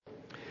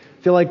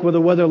I feel like with a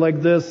weather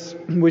like this,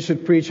 we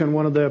should preach on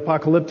one of the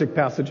apocalyptic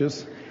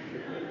passages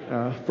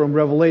from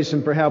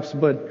Revelation, perhaps,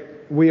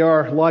 but we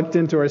are locked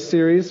into our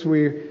series.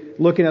 We're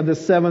looking at the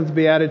seventh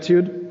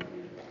beatitude,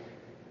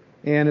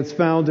 and it's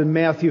found in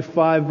Matthew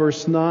 5,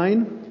 verse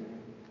 9.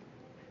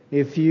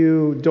 If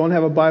you don't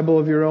have a Bible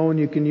of your own,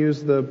 you can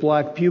use the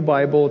Black Pew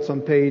Bible. It's on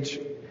page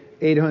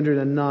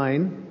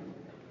 809.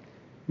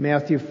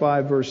 Matthew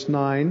 5, verse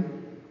 9.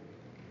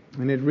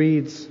 And it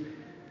reads,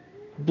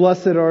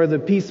 "Blessed are the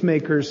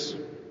peacemakers,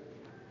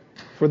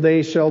 for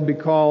they shall be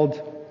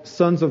called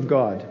sons of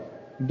God.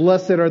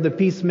 Blessed are the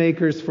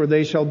peacemakers, for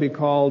they shall be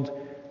called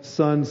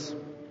sons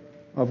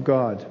of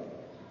God."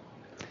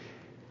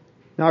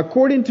 Now,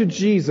 according to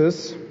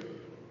Jesus,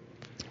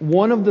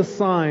 one of the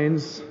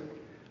signs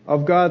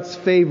of God's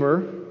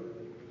favor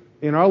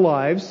in our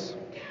lives,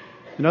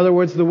 in other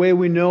words, the way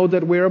we know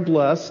that we are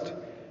blessed,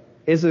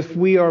 is if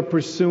we are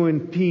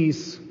pursuing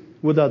peace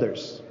with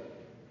others.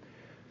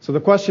 So the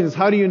question is,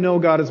 how do you know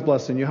God is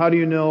blessing you? How do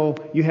you know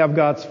you have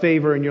God's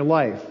favor in your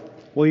life?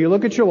 Well, you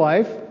look at your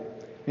life,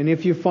 and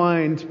if you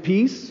find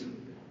peace,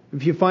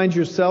 if you find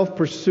yourself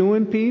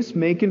pursuing peace,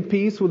 making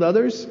peace with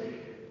others,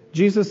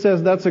 Jesus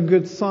says that's a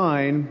good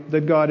sign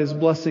that God is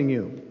blessing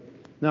you.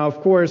 Now,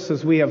 of course,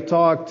 as we have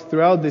talked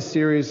throughout this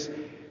series,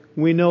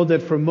 we know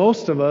that for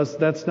most of us,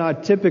 that's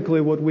not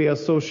typically what we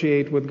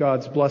associate with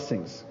God's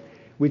blessings.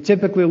 We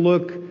typically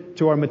look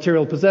to our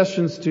material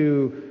possessions,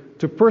 to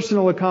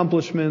personal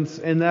accomplishments,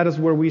 and that is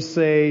where we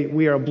say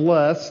we are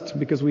blessed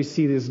because we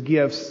see these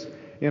gifts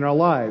in our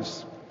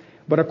lives.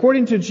 But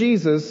according to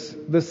Jesus,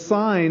 the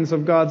signs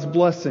of God's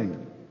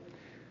blessing,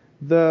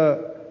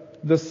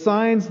 the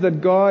signs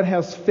that God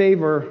has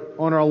favor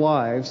on our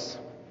lives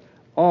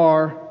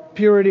are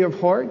purity of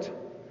heart,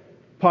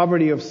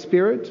 poverty of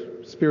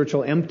spirit,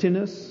 spiritual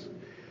emptiness,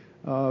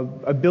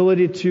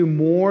 ability to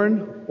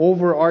mourn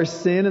over our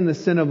sin and the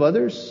sin of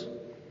others,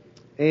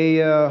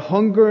 a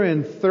hunger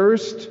and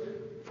thirst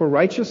for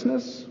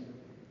righteousness,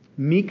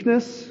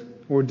 meekness,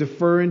 or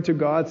deferring to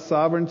God's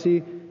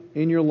sovereignty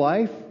in your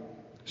life,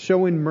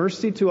 showing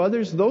mercy to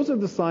others. Those are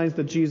the signs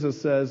that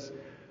Jesus says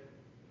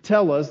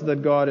tell us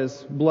that God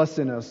is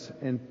blessing us.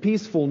 And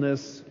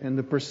peacefulness and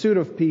the pursuit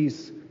of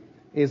peace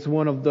is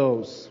one of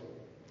those.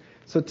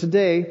 So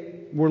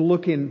today, we're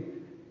looking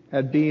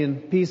at being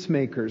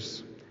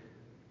peacemakers.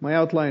 My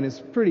outline is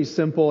pretty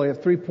simple. I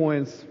have 3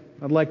 points.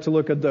 I'd like to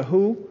look at the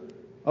who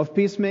of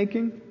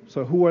peacemaking.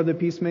 So who are the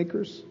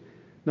peacemakers?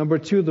 Number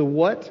 2, the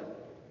what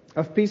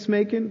of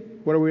peacemaking.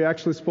 What are we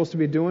actually supposed to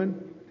be doing?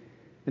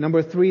 And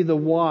number 3, the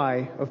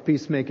why of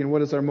peacemaking.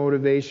 What is our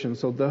motivation?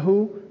 So the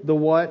who, the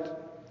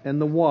what,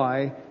 and the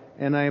why.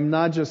 And I am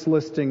not just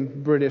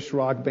listing British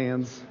rock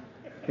bands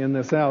in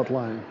this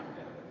outline.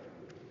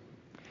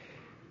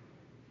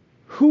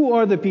 Who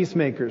are the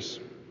peacemakers?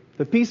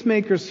 The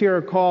peacemakers here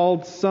are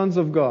called sons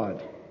of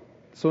God.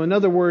 So in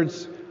other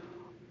words,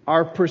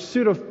 our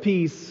pursuit of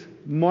peace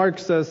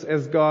marks us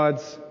as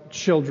God's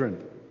children.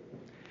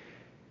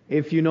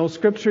 If you know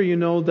Scripture, you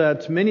know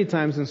that many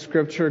times in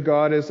Scripture,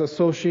 God is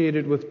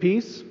associated with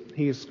peace.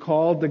 He is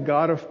called the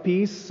God of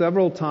peace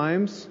several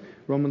times.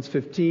 Romans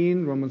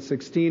 15, Romans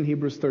 16,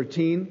 Hebrews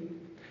 13.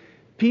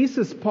 Peace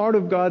is part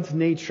of God's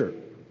nature.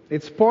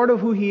 It's part of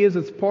who He is.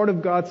 It's part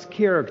of God's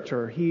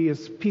character. He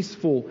is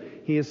peaceful.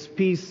 He is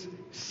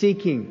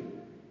peace-seeking.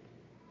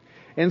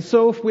 And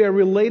so if we are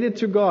related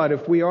to God,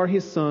 if we are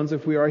His sons,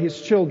 if we are His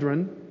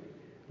children,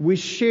 we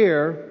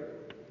share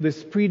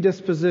this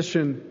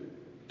predisposition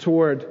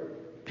toward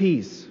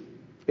peace.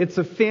 It's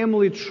a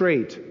family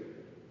trait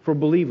for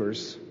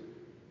believers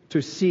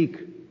to seek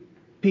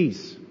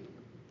peace.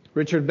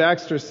 Richard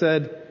Baxter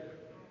said,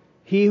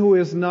 "He who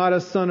is not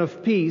a son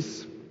of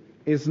peace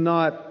is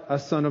not a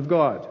son of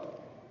God."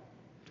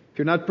 If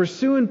you're not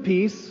pursuing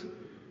peace,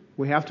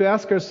 we have to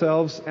ask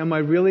ourselves, am I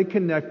really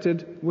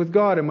connected with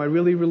God? Am I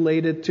really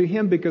related to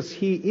Him? Because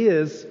He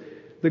is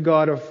the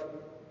God of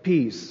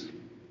peace.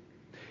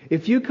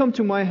 If you come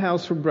to my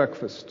house for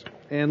breakfast,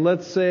 and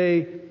let's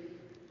say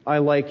I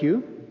like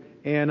you,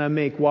 and I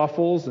make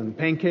waffles and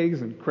pancakes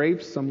and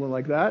crepes, something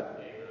like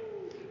that.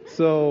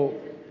 So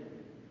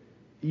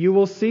you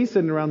will see,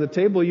 sitting around the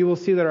table, you will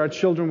see that our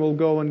children will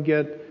go and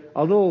get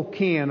a little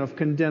can of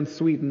condensed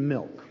sweetened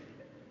milk.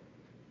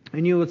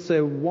 And you would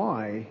say,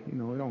 why? We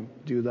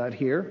don't do that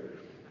here.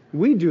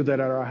 We do that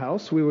at our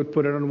house. We would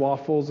put it on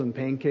waffles and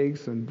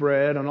pancakes and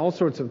bread and all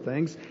sorts of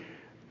things.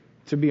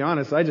 To be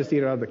honest, I just eat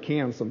it out of the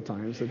can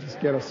sometimes. I just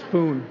get a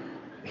spoon.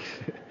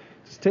 It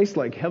just tastes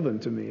like heaven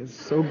to me. It's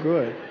so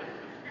good.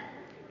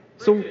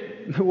 So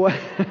what?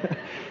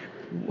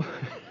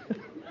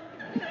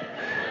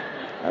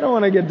 I don't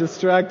want to get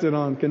distracted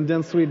on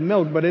condensed sweetened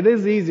milk, but it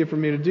is easy for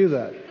me to do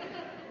that.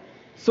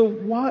 So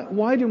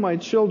why do my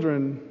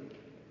children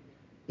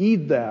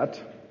eat that?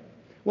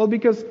 Well,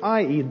 because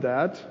I eat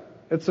that.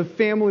 It's a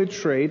family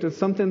trait. It's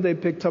something they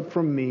picked up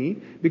from me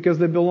because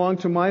they belong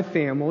to my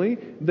family.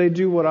 They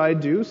do what I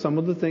do, some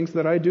of the things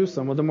that I do.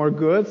 Some of them are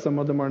good, some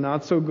of them are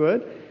not so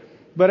good.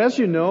 But as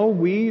you know,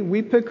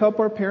 we pick up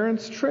our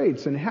parents'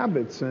 traits and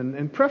habits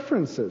and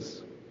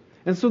preferences.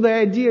 And so the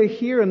idea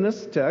here in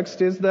this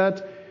text is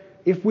that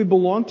if we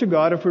belong to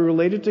God, if we're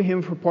related to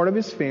Him for part of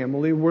His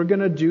family, we're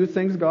going to do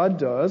things God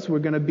does. We're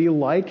going to be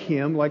like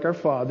Him, like our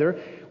Father.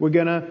 We're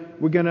going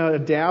to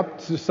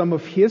adapt to some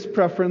of His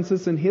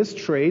preferences and His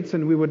traits,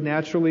 and we would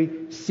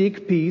naturally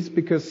seek peace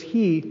because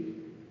He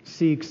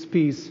seeks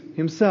peace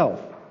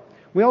Himself.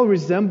 We all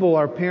resemble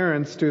our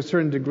parents to a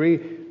certain degree.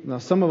 Now,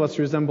 some of us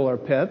resemble our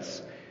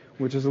pets,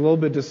 which is a little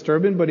bit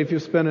disturbing, but if you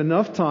spend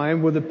enough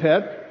time with a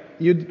pet,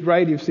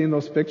 you've seen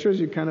those pictures,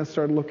 you kind of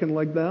start looking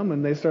like them,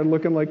 and they start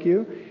looking like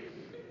you.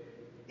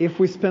 If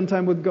we spend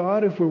time with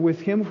God, if we're with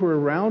Him, if we're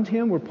around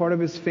Him, we're part of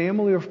His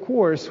family, of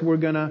course, we're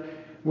gonna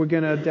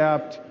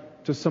adapt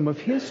to some of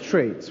His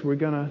traits. We're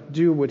gonna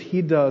do what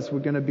He does. We're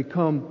gonna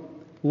become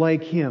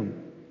like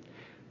Him.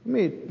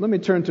 Let me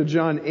turn to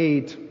John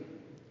 8.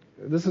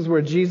 This is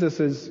where Jesus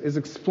is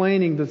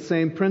explaining the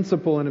same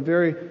principle in a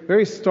very,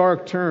 very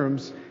stark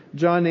terms.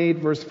 John 8,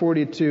 verse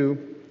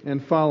 42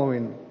 and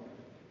following.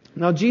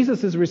 Now,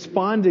 Jesus is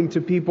responding to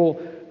people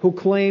who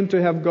claim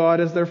to have God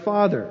as their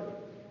Father.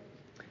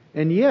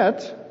 And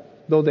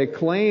yet, though they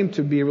claim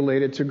to be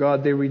related to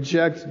God, they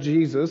reject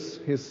Jesus,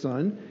 His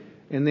Son,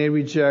 and they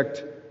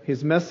reject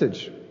His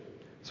message.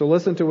 So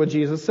listen to what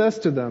Jesus says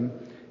to them.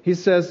 He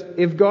says,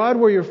 "If God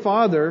were your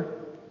Father,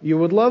 you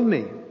would love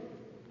me.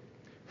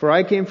 For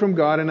I came from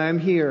God and I am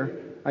here.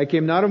 I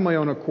came not of my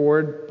own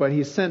accord, but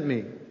He sent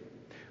me.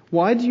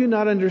 Why do you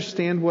not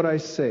understand what I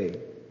say?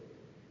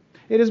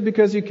 It is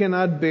because you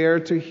cannot bear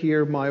to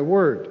hear my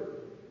word.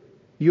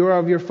 You are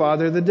of your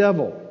father the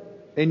devil,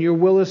 and your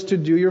will is to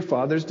do your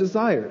father's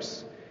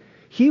desires.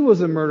 He was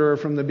a murderer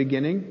from the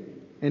beginning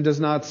and does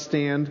not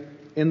stand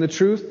in the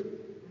truth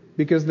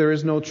because there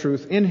is no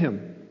truth in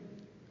him.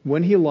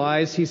 When he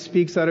lies, he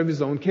speaks out of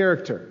his own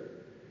character,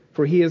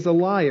 for he is a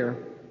liar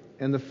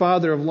and the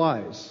father of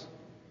lies.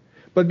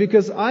 But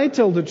because I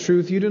tell the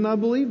truth, you do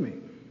not believe me.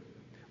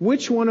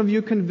 Which one of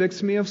you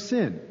convicts me of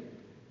sin?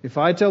 If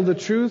I tell the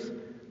truth,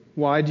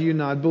 why do you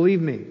not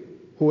believe me?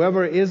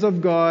 Whoever is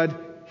of God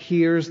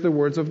hears the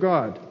words of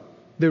God.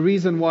 The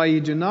reason why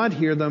you do not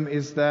hear them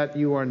is that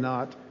you are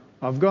not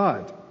of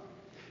God."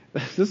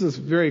 This is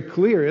very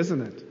clear,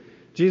 isn't it?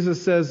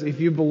 Jesus says if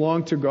you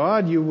belong to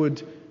God, you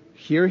would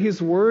hear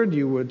His word,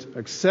 you would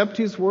accept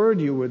His word,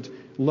 you would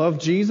love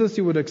Jesus,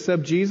 you would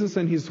accept Jesus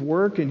and His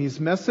work and His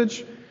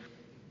message.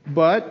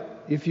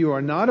 But if you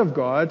are not of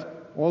God,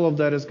 all of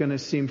that is going to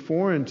seem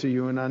foreign to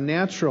you and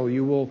unnatural.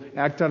 You will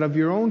act out of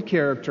your own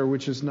character,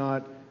 which is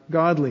not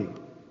godly.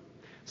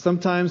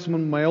 Sometimes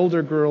when my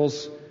older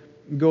girls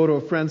go to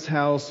a friend's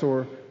house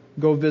or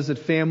go visit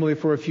family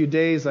for a few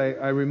days,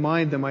 I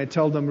remind them, I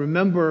tell them,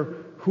 remember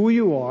who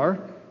you are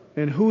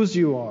and whose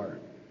you are.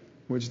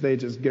 Which they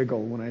just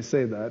giggle when I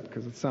say that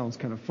because it sounds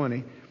kind of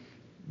funny.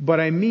 But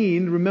I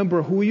mean,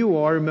 remember who you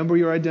are, remember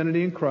your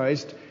identity in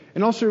Christ,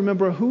 and also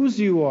remember whose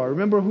you are,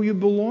 remember who you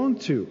belong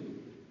to.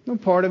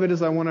 Part of it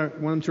is I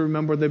want them to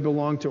remember they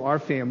belong to our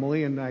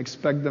family, and I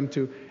expect them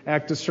to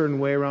act a certain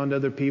way around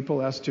other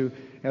people as to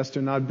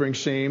not bring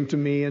shame to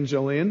me and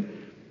Jillian.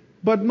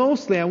 But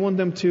mostly I want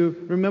them to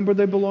remember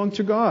they belong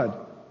to God,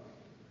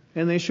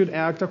 and they should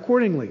act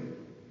accordingly.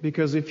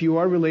 Because if you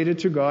are related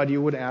to God,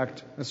 you would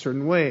act a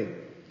certain way.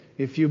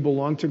 If you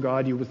belong to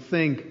God, you would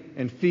think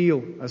and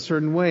feel a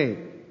certain way.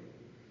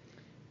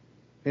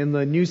 In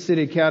the New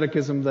City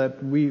Catechism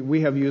that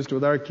we have used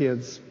with our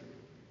kids,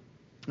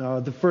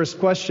 the first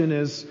question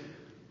is,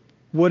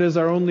 what is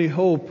our only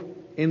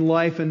hope in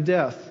life and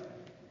death?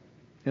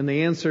 And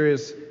the answer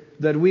is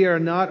that we are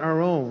not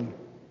our own,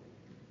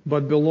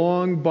 but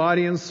belong,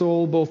 body and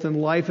soul, both in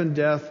life and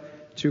death,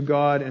 to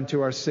God and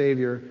to our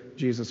Savior,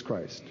 Jesus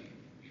Christ.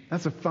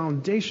 That's a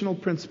foundational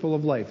principle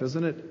of life,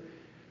 isn't it?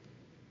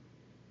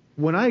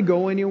 When I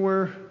go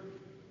anywhere,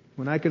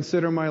 when I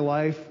consider my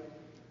life,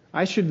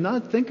 I should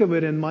not think of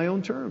it in my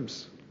own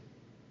terms.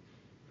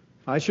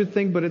 I should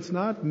think, but it's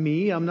not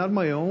me. I'm not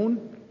my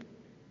own.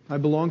 I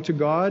belong to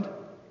God.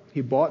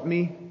 He bought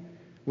me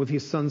with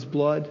His Son's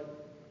blood.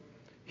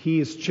 He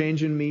is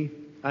changing me.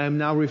 I am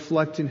now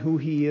reflecting who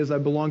He is. I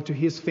belong to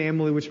His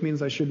family, which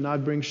means I should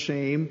not bring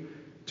shame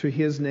to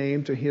His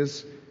name, to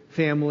His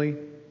family.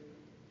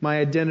 My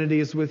identity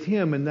is with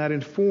Him, and that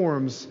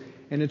informs,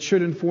 and it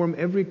should inform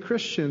every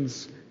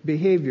Christian's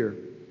behavior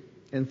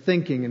and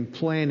thinking and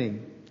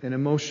planning and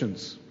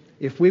emotions.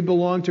 If we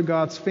belong to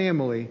God's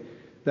family,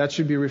 that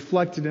should be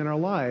reflected in our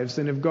lives.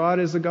 And if God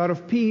is a God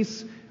of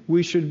peace,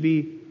 we should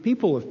be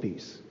people of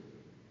peace.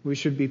 We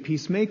should be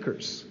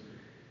peacemakers.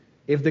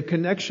 If the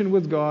connection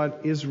with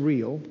God is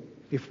real,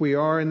 if we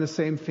are in the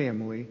same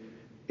family,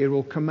 it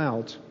will come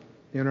out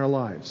in our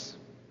lives.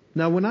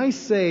 Now, when I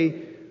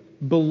say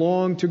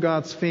belong to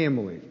God's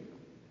family,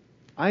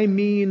 I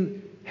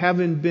mean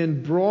having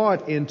been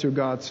brought into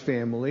God's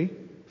family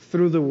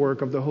through the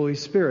work of the Holy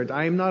Spirit.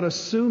 I am not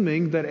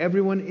assuming that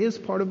everyone is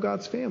part of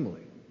God's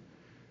family.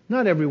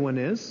 Not everyone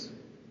is.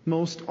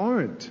 Most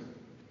aren't.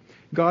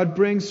 God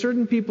brings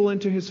certain people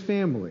into His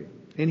family,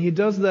 and He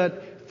does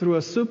that through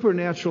a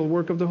supernatural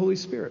work of the Holy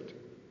Spirit.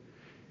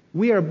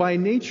 We are by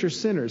nature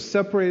sinners,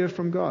 separated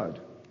from God.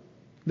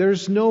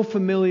 There's no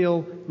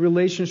familial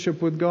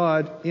relationship with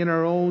God in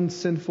our own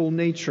sinful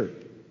nature.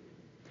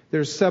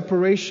 There's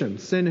separation.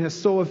 Sin has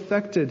so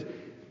affected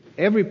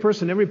every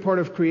person, every part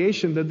of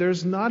creation, that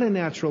there's not a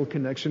natural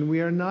connection.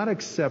 We are not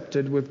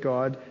accepted with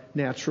God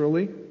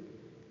naturally.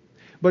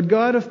 But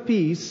God of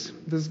peace,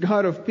 this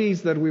God of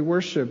peace that we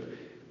worship,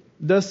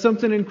 does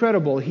something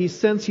incredible. He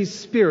sends His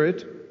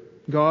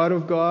Spirit, God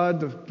of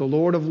God, the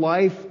Lord of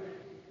life.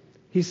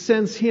 He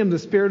sends Him, the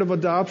Spirit of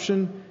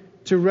adoption,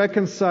 to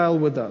reconcile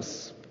with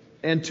us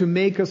and to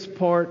make us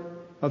part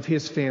of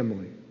His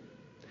family.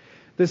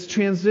 This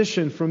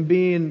transition from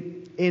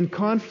being in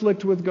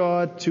conflict with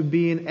God to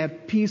being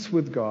at peace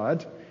with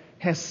God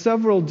has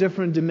several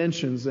different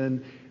dimensions,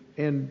 and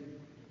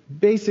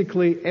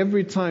basically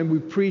every time we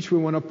preach we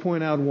want to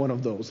point out one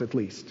of those at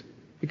least,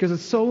 because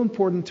it's so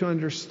important to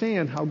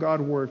understand how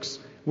God works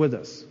with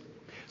us.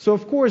 So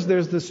of course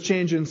there's this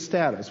change in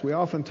status. We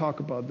often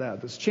talk about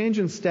that. This change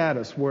in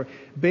status where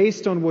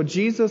based on what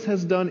Jesus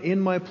has done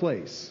in my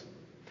place,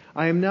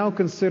 I am now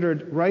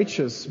considered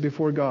righteous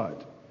before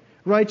God.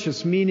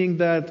 Righteous meaning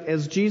that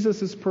as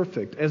Jesus is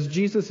perfect, as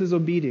Jesus is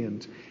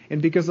obedient,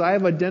 and because I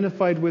have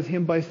identified with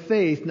Him by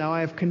faith, now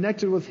I have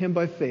connected with Him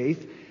by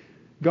faith,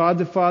 God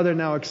the Father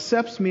now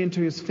accepts me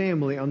into His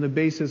family on the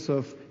basis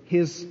of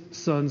His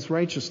Son's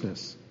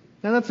righteousness.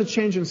 Now that's a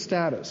change in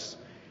status.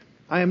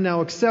 I am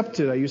now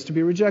accepted. I used to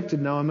be rejected.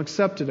 Now I'm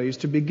accepted. I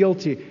used to be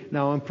guilty.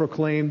 Now I'm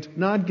proclaimed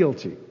not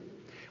guilty.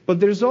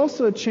 But there's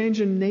also a change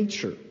in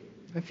nature.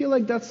 I feel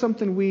like that's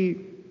something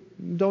we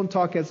don't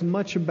talk as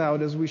much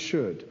about as we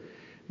should.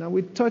 Now,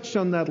 we touched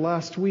on that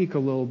last week a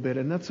little bit,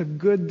 and that's a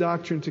good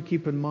doctrine to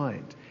keep in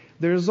mind.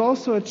 There's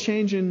also a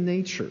change in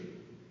nature.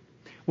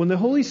 When the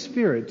Holy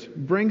Spirit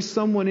brings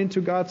someone into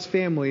God's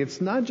family,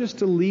 it's not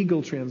just a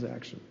legal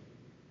transaction.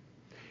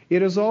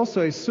 It is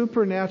also a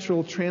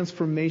supernatural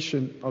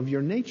transformation of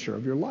your nature,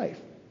 of your life.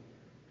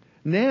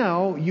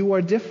 Now, you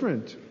are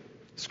different.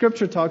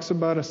 Scripture talks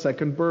about a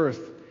second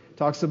birth.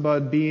 Talks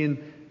about being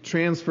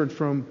transferred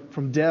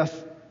from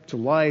death to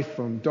life,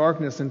 from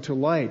darkness into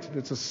light.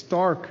 It's a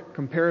stark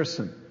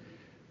comparison.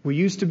 We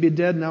used to be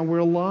dead, now we're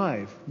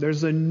alive.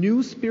 There's a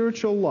new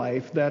spiritual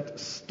life that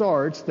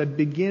starts, that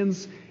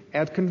begins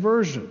at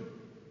conversion,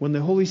 when the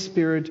Holy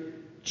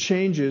Spirit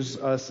changes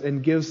us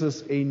and gives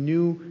us a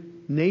new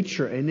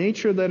nature, a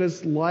nature that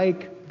is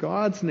like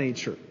God's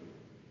nature.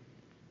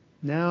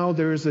 Now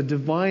there is a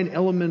divine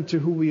element to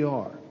who we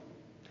are.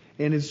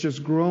 And it's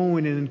just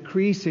growing and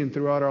increasing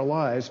throughout our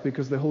lives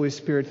because the Holy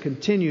Spirit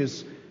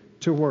continues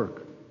to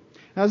work.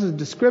 As a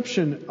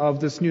description of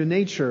this new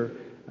nature,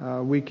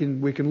 we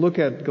can look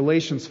at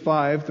Galatians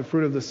 5, the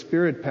fruit of the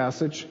Spirit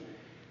passage.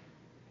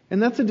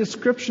 And that's a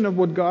description of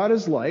what God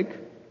is like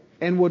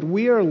and what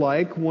we are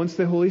like once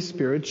the Holy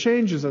Spirit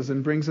changes us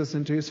and brings us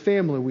into His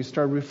family. We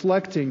start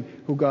reflecting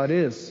who God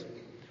is.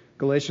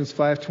 Galatians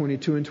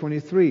 5:22 and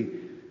 23.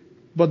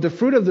 But the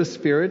fruit of the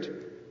Spirit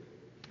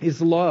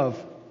is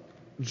love,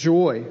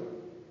 joy,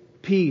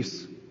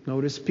 peace.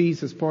 Notice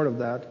peace is part of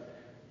that.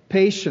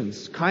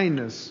 Patience,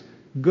 kindness,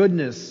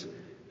 goodness,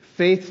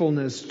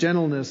 faithfulness,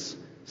 gentleness,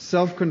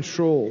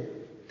 self-control.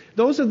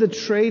 Those are the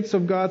traits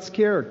of God's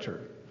character.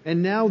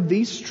 And now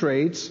these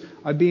traits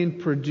are being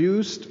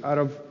produced out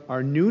of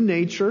our new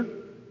nature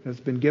that's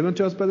been given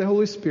to us by the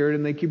Holy Spirit,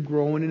 and they keep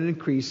growing and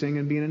increasing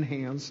and being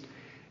enhanced.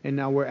 And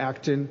now we're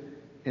acting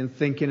and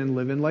thinking and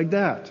living like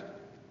that.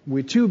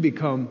 We too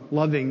become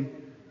loving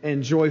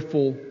and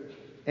joyful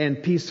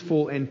and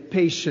peaceful and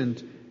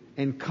patient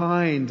and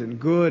kind and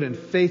good and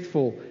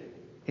faithful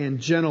and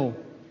gentle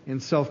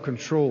and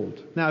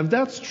self-controlled. Now, if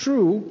that's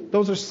true,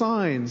 those are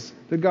signs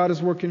that God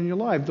is working in your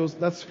life.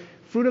 That's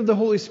fruit of the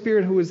Holy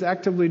Spirit who is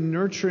actively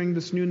nurturing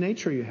this new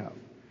nature you have.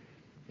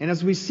 And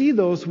as we see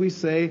those, we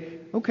say,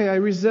 okay, I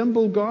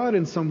resemble God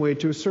in some way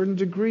to a certain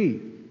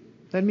degree.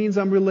 That means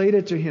I'm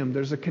related to Him.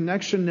 There's a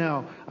connection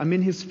now. I'm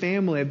in His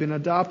family. I've been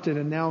adopted,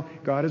 and now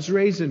God is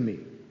raising me.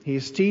 He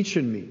is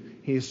teaching me.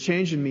 He is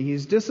changing me. He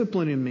is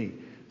disciplining me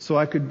so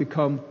I could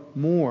become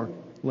more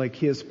like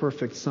His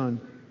perfect Son,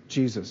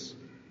 Jesus.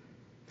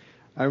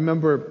 I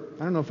remember,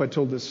 I don't know if I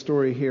told this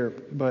story here,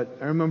 but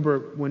I remember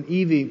when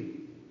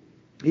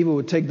Eva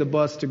would take the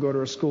bus to go to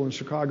her school in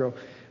Chicago.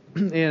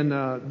 And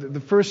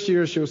the first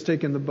year she was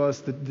taking the bus,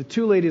 the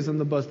two ladies on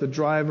the bus, the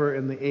driver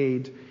and the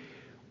aide,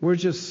 were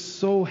just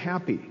so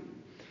happy.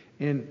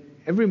 And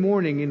every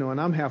morning, and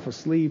I'm half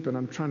asleep and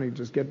I'm trying to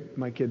just get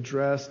my kid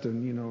dressed,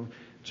 and,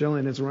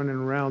 Jillian is running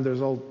around.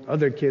 There's all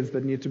other kids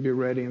that need to be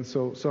ready. And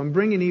so I'm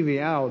bringing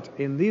Evie out,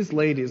 and these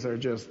ladies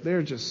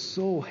they're just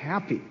so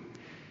happy.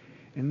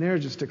 And they're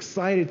just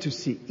excited to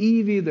see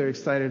Evie. They're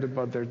excited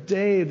about their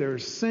day. They're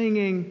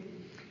singing.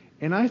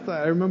 And I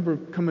remember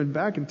coming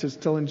back and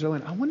just telling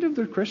Jillian, I wonder if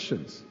they're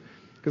Christians.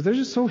 Because they're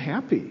just so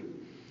happy.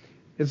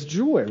 It's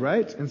joy,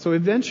 right? And so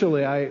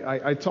eventually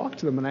I talked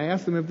to them and I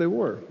asked them if they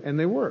were. And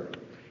they were.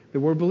 They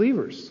were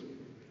believers.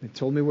 They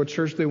told me what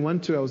church they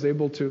went to. I was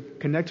able to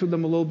connect with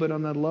them a little bit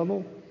on that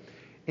level.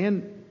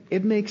 And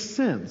it makes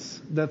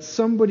sense that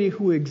somebody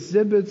who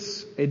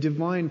exhibits a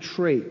divine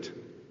trait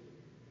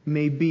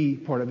may be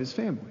part of His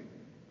family.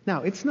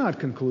 Now, it's not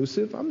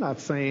conclusive. I'm not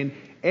saying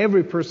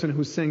every person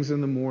who sings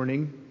in the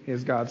morning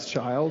is God's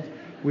child.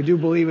 We do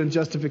believe in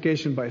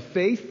justification by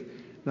faith,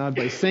 not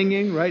by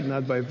singing, right?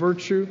 Not by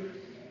virtue.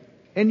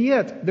 And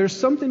yet, there's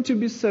something to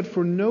be said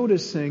for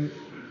noticing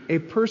a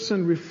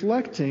person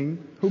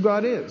reflecting who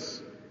God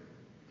is.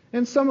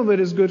 And some of it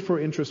is good for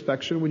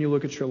introspection when you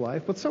look at your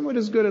life, but some of it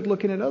is good at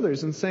looking at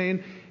others and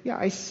saying, yeah,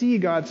 I see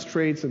God's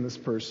traits in this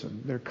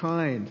person. They're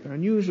kind. They're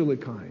unusually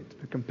kind.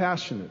 They're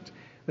compassionate.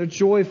 They're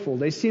joyful.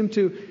 They seem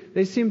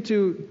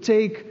to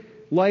take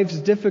life's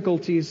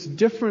difficulties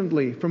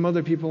differently from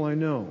other people I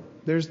know.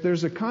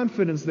 There's a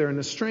confidence there and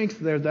a strength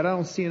there that I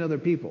don't see in other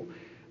people.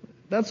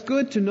 That's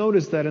good to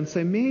notice that and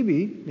say,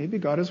 maybe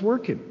God is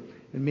working.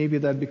 And maybe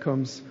that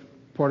becomes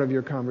part of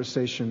your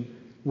conversation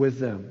with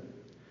them.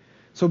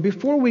 So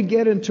before we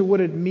get into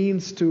what it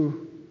means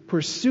to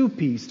pursue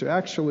peace, to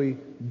actually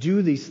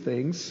do these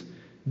things,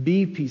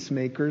 be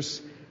peacemakers,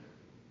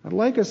 I'd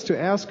like us to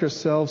ask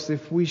ourselves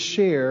if we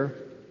share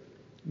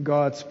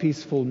God's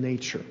peaceful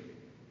nature.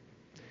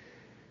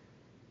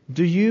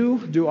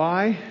 Do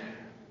I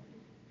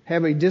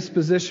have a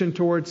disposition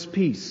towards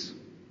peace?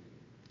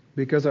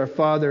 Because our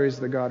Father is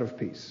the God of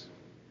peace.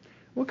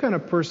 What kind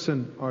of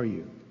person are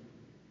you?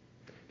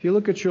 If you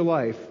look at your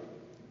life,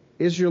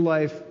 is your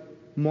life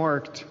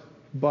marked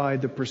by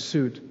the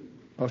pursuit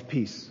of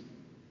peace?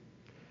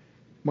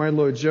 Martin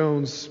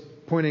Lloyd-Jones,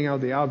 pointing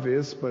out the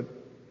obvious, but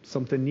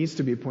something needs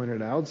to be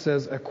pointed out,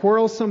 says, a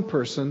quarrelsome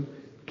person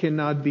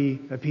cannot be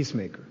a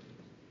peacemaker.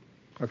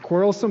 A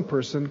quarrelsome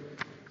person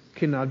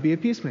cannot be a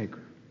peacemaker.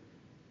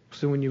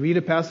 So when you read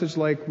a passage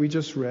like we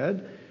just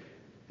read,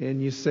 and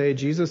you say,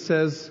 Jesus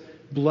says,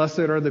 blessed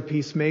are the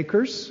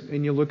peacemakers,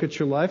 and you look at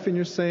your life and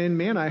you're saying,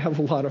 man, I have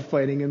a lot of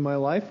fighting in my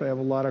life. I have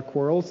a lot of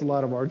quarrels, a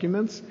lot of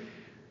arguments.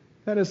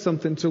 That is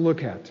something to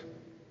look at.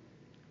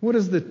 What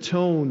is the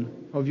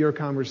tone of your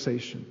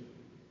conversation?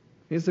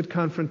 Is it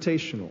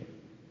confrontational?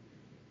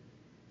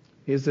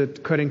 Is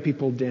it cutting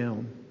people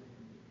down?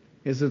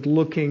 Is it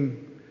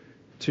looking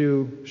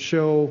to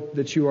show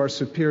that you are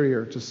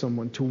superior to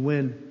someone, to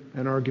win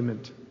an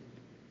argument?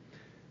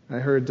 I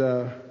heard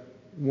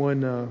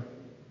one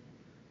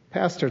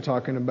pastor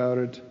talking about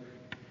it.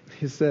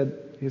 He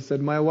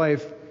said, my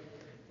wife,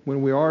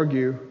 when we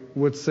argue,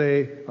 would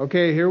say,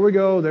 okay, here we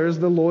go. There's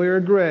the lawyer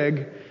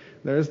Greg.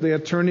 There's the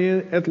attorney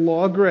at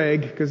law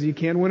Greg, because you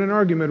can't win an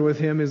argument with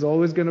him. He's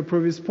always going to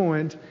prove his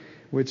point,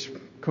 which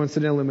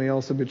coincidentally may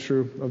also be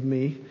true of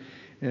me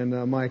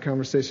and my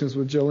conversations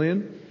with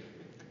Jillian.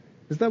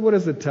 Is that what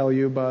does it tell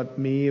you about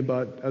me,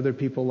 about other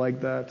people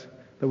like that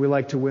we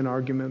like to win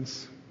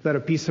arguments? Is that a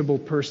peaceable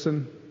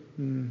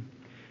person?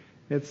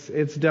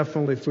 It's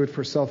definitely food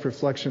for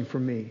self-reflection for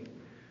me.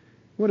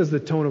 What is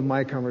the tone of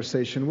my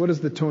conversation? What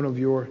is the tone of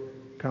your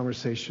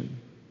conversation?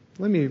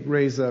 Let me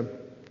raise a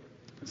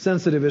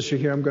sensitive issue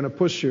here. I'm going to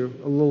push you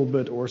a little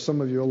bit, or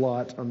some of you a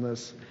lot, on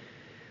this.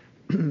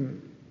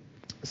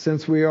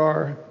 Since we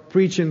are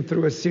preaching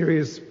through a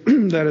series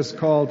that is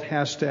called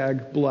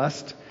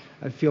 #Blessed,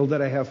 I feel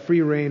that I have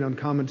free reign on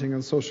commenting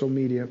on social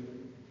media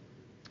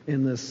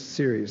in this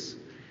series.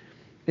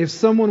 If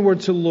someone were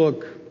to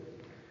look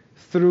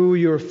through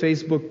your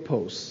Facebook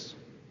posts,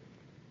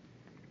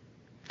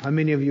 how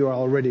many of you are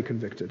already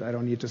convicted? I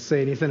don't need to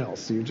say anything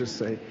else. You just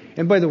say.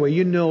 And by the way,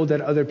 you know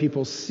that other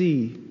people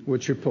see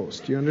what you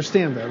post. You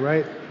understand that,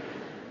 right?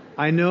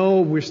 I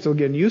know we're still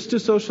getting used to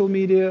social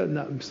media.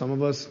 Some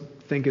of us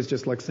think it's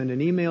just like sending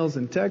emails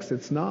and texts.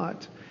 It's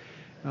not.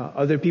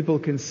 Other people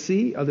can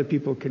see. Other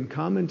people can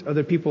comment.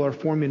 Other people are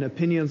forming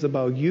opinions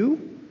about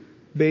you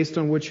based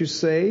on what you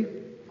say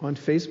on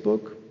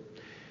Facebook.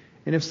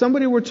 And if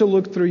somebody were to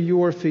look through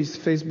your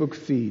Facebook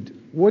feed,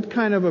 what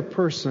kind of a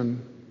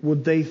person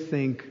would they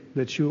think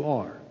that you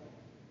are?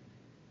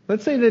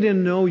 Let's say they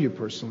didn't know you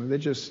personally. They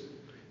just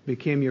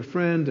became your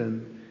friend,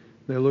 and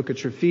they look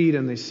at your feed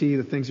and they see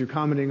the things you're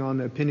commenting on,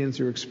 the opinions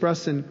you're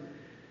expressing.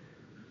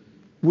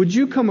 Would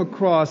you come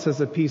across as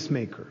a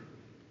peacemaker?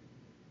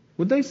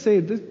 Would they say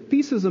that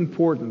peace is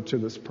important to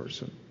this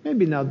person?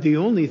 Maybe not the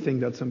only thing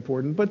that's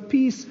important, but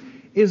peace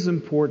is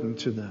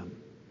important to them.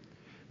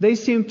 They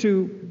seem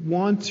to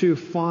want to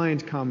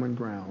find common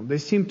ground. They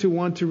seem to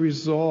want to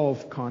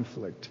resolve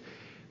conflict.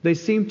 They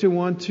seem to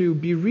want to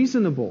be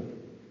reasonable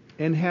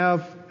and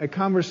have a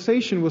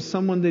conversation with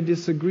someone they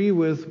disagree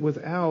with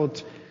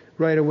without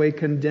right away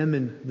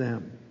condemning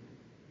them.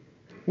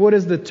 What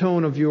is the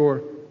tone of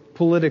your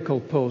political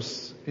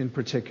posts in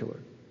particular?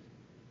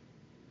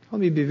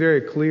 Let me be very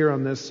clear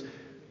on this.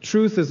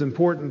 Truth is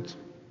important.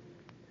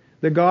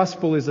 The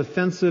gospel is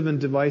offensive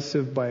and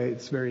divisive by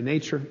its very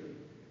nature,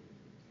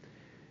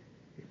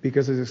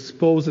 because it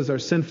exposes our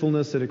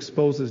sinfulness, it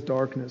exposes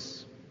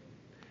darkness.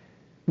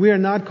 We are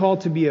not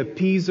called to be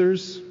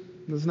appeasers.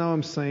 That's not what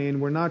I'm saying.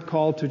 We're not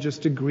called to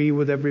just agree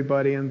with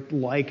everybody and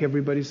like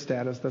everybody's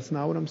status. That's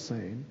not what I'm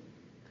saying.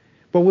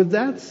 But with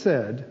that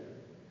said,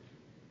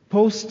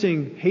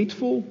 posting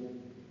hateful,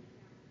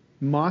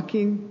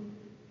 mocking,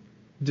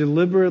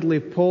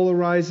 deliberately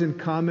polarizing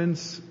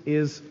comments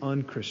is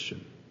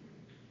unchristian.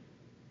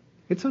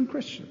 It's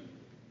unchristian.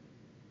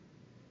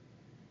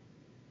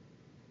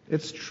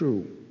 It's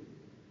true.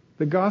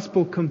 The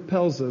gospel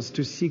compels us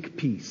to seek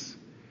peace.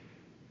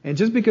 And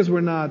just because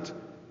we're not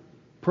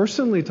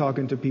personally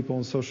talking to people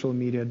on social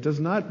media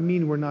does not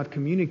mean we're not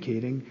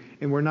communicating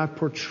and we're not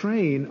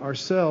portraying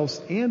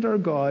ourselves and our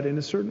God in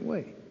a certain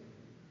way.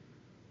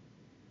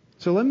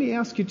 So let me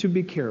ask you to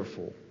be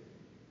careful.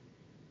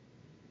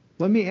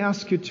 Let me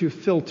ask you to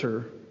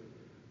filter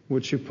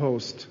what you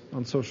post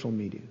on social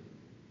media.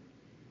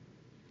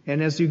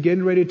 And as you get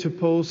ready to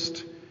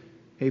post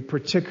a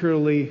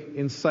particularly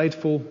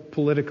insightful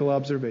political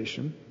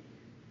observation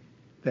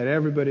that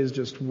everybody is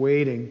just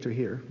waiting to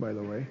hear, by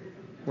the way.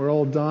 We're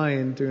all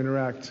dying to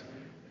interact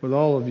with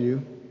all of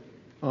you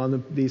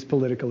on these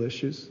political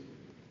issues.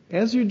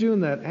 As you're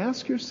doing that,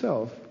 ask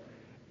yourself,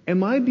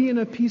 am I being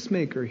a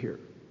peacemaker here?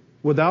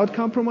 Without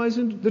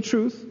compromising the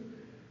truth,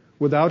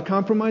 without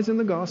compromising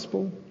the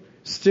gospel,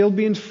 still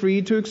being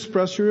free to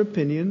express your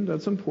opinion,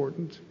 that's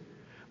important.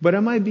 But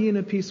am I being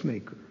a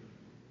peacemaker?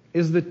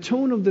 Is the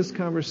tone of this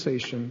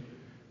conversation,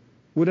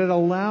 would it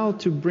allow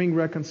to bring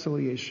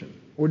reconciliation?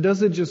 Or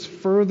does it just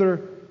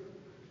further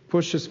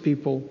pushes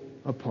people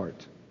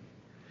apart?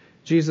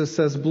 Jesus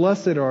says,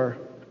 blessed are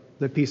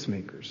the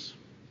peacemakers.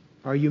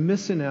 Are you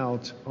missing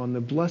out on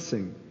the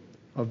blessing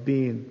of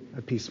being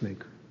a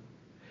peacemaker?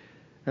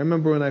 I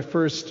remember when I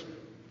first,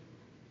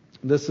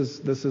 this is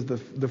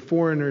the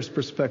foreigner's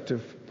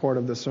perspective part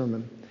of the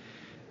sermon.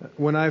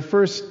 When I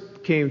first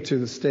came to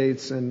the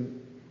States and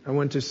I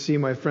went to see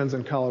my friends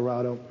in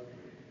Colorado,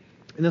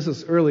 and this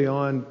is early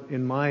on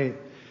in my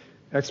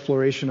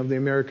exploration of the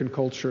American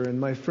culture, and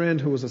my friend,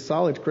 who was a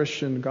solid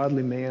Christian,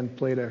 godly man,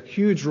 played a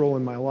huge role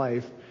in my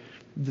life,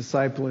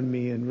 discipling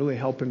me and really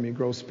helping me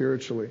grow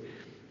spiritually.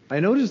 I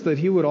noticed that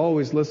he would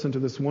always listen to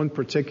this one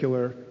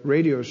particular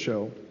radio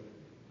show.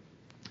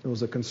 It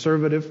was a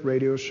conservative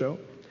radio show.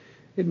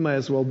 It might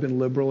as well have been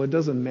liberal. It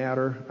doesn't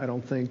matter, I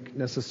don't think,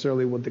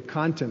 necessarily what the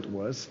content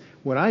was.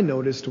 What I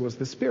noticed was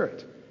the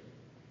spirit.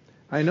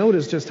 I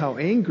noticed just how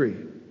angry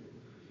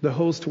the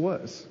host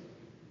was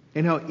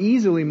and how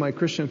easily my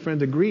Christian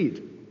friend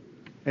agreed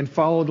and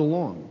followed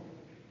along.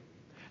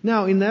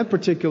 Now, in that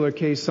particular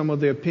case, some of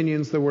the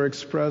opinions that were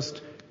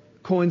expressed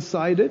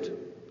coincided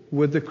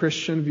with the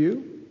Christian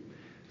view.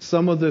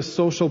 Some of the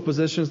social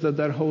positions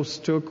that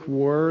host took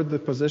were the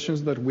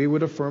positions that we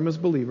would affirm as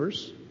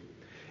believers.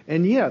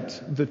 And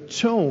yet, the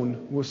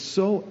tone was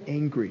so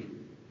angry.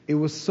 It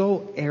was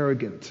so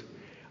arrogant.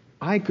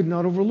 I could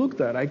not overlook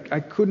that. I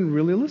couldn't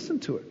really listen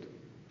to it.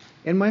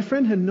 And my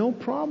friend had no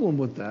problem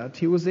with that.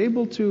 He was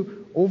able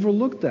to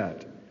overlook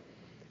that.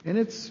 And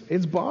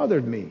it's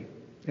bothered me.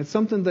 It's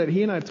something that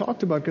he and I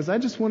talked about because I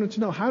just wanted to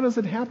know, how does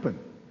it happen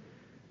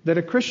that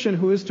a Christian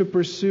who is to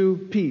pursue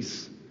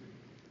peace,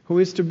 who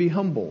is to be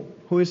humble,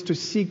 who is to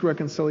seek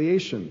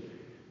reconciliation,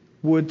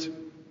 would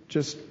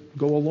just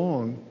go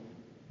along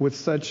with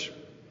such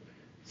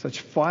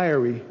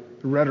fiery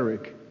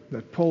rhetoric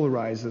that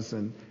polarizes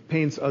and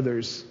paints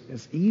others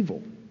as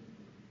evil?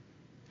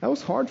 That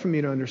was hard for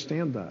me to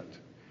understand that.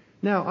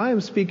 Now, I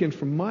am speaking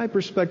from my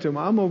perspective.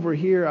 I'm over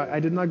here. I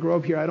did not grow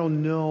up here. I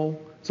don't know.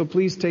 So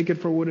please take it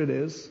for what it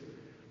is.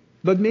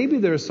 But maybe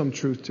there is some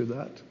truth to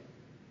that.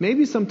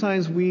 Maybe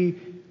sometimes we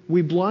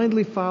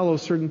blindly follow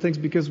certain things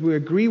because we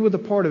agree with a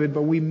part of it,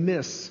 but we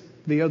miss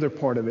the other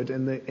part of it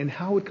and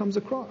how it comes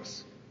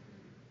across.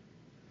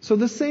 So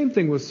the same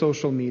thing with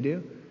social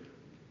media.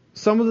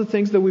 Some of the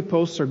things that we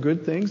post are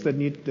good things that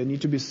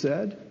need to be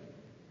said.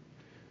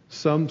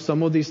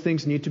 Some of these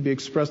things need to be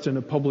expressed in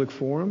a public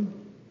forum.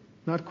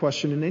 Not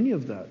questioning any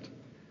of that.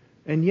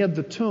 And yet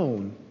the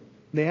tone,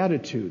 the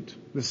attitude,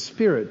 the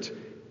spirit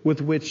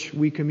with which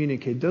we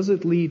communicate, does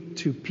it lead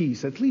to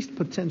peace, at least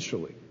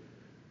potentially?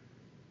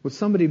 Would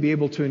somebody be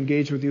able to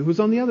engage with you who's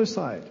on the other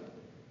side?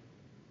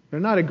 They're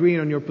not agreeing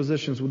on your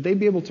positions. Would they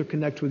be able to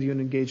connect with you and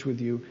engage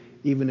with you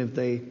even if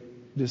they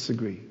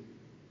disagree?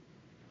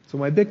 So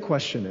my big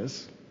question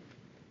is,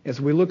 as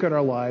we look at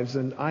our lives,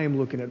 and I am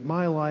looking at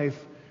my life,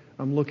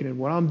 I'm looking at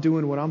what I'm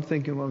doing, what I'm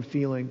thinking, what I'm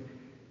feeling,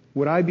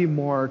 would I be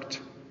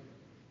marked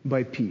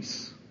by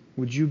peace?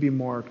 Would you be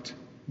marked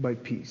by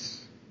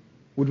peace?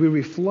 Do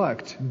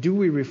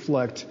we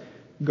reflect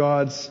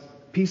God's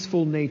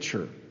peaceful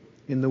nature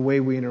in the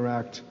way we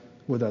interact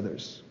with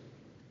others?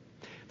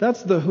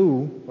 That's the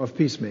who of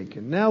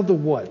peacemaking. Now the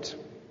what.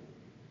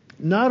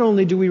 Not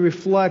only do we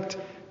reflect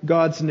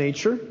God's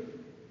nature,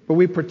 but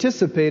we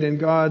participate in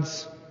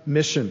God's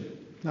mission.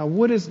 Now,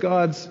 what is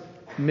God's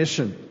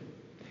mission?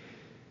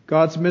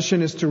 God's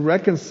mission is to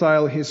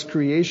reconcile His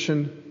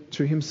creation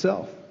to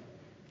Himself.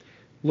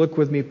 Look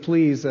with me,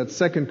 please, at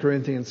 2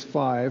 Corinthians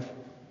 5,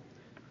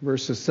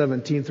 verses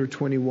 17 through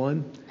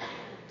 21.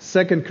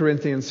 2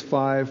 Corinthians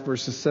 5,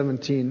 verses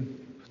 17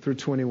 through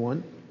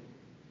 21.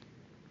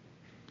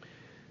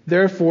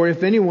 Therefore,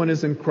 if anyone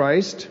is in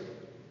Christ,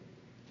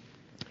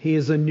 he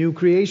is a new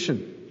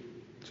creation.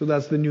 So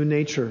that's the new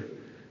nature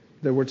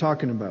that we're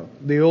talking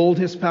about. The old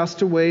has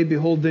passed away.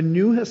 Behold, the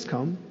new has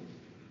come.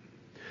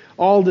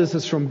 All this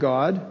is from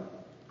God,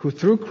 who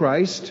through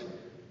Christ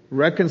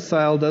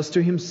reconciled us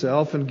to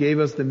Himself and gave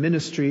us the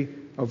ministry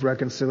of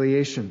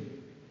reconciliation.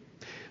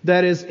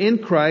 That is, in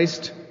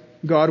Christ,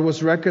 God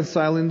was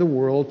reconciling the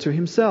world to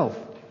Himself,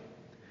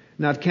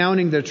 not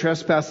counting their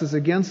trespasses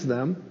against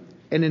them,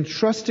 and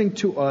entrusting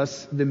to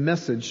us the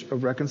message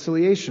of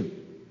reconciliation.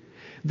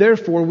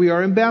 Therefore, we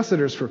are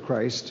ambassadors for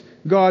Christ,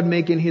 God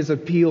making His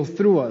appeal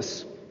through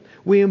us.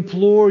 We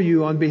implore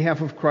you on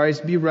behalf of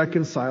Christ, be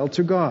reconciled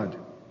to God.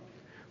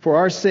 For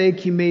our sake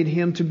He made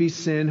Him to be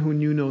sin who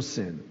knew no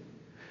sin,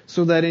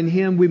 so that in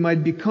Him we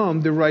might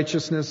become the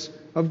righteousness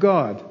of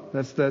God.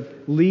 That's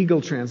that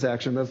legal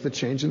transaction. That's the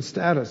change in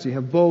status. You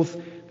have both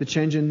the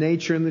change in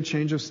nature and the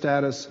change of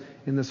status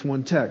in this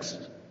one text.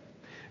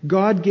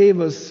 God gave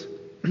us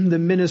the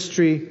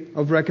ministry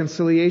of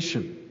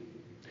reconciliation.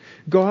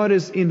 God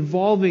is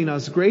involving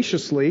us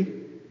graciously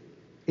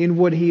in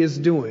what He is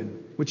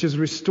doing, which is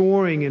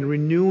restoring and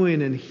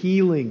renewing and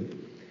healing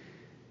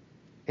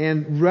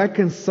and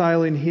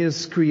reconciling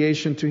His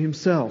creation to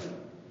Himself.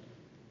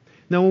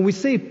 Now, when we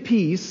say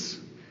peace,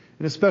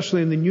 and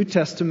especially in the New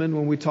Testament,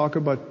 when we talk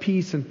about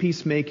peace and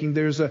peacemaking,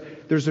 there's a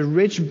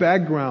rich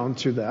background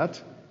to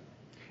that.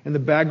 And the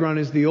background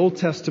is the Old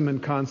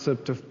Testament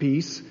concept of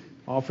peace,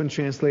 often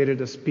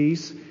translated as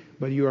peace,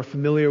 but you are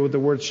familiar with the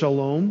word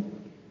shalom.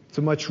 It's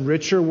a much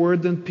richer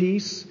word than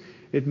peace.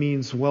 It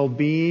means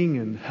well-being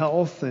and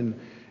health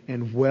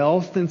and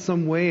wealth in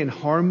some way, and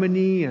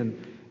harmony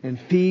and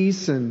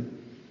peace and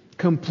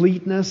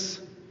completeness.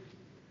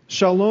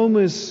 Shalom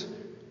is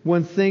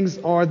when things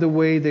are the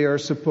way they are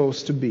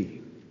supposed to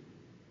be.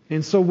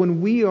 And so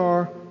when we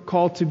are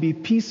called to be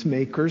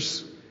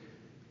peacemakers,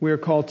 we are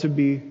called to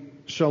be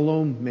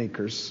shalom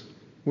makers.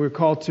 We're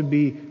called to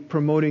be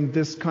promoting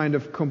this kind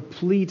of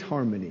complete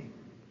harmony.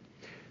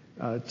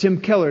 Tim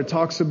Keller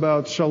talks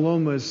about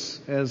shalom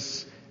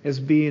as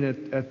being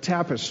a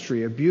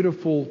tapestry, a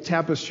beautiful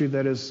tapestry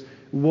that is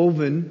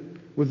woven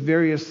with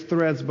various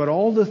threads, but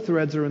all the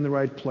threads are in the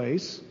right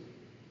place.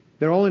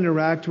 They all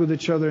interact with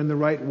each other in the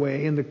right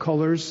way, and the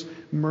colors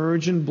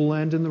merge and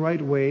blend in the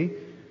right way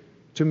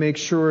to make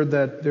sure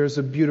that there's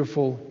a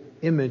beautiful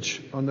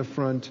image on the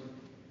front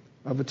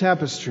of a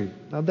tapestry.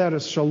 Now that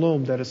is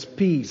shalom, that is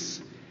peace.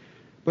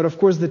 But of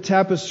course the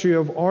tapestry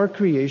of our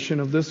creation,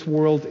 of this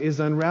world, is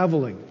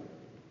unraveling.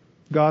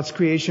 God's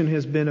creation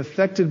has been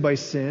affected by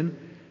sin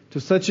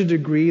to such a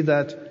degree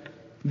that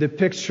the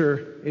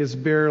picture is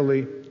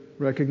barely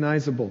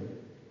recognizable.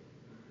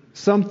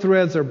 Some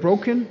threads are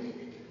broken,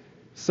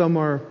 some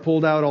are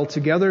pulled out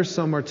altogether,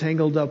 some are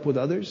tangled up with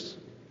others.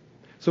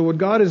 So what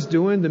God is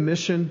doing, the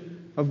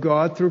mission of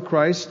God through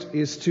Christ,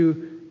 is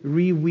to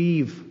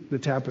reweave the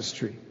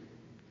tapestry,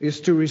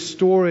 is to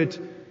restore it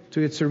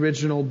to its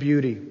original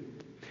beauty.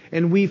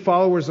 And we,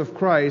 followers of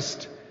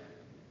Christ,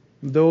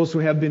 those who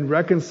have been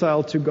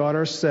reconciled to God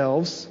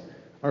ourselves,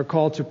 are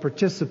called to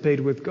participate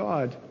with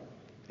God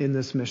in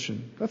this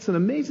mission. That's an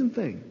amazing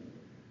thing.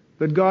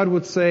 That God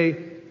would say,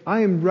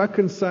 I am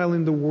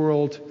reconciling the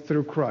world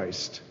through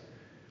Christ,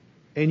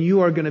 and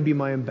you are going to be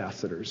my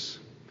ambassadors.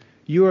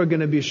 You are going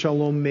to be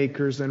shalom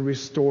makers and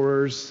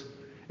restorers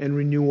and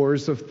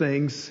renewers of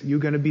things. You're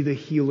going to be the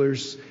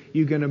healers.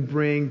 You're going to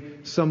bring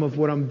some of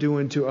what I'm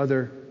doing to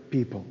other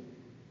people.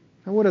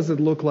 Now, what does it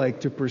look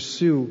like to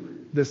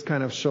pursue this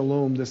kind of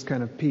shalom, this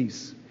kind of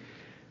peace?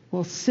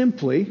 Well,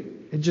 simply,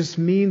 it just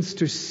means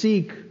to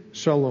seek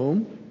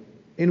shalom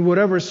in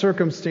whatever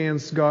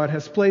circumstance God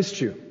has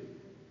placed you.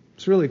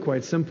 It's really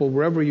quite simple.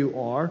 Wherever you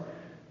are,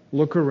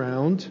 look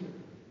around.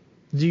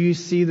 Do you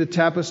see the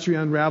tapestry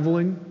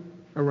unraveling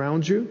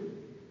around you?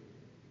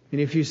 And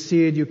if you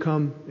see it, you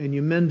come and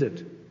you mend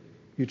it.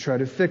 You try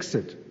to fix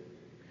it.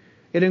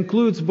 It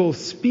includes both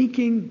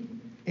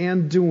speaking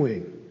and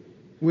doing.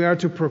 We are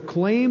to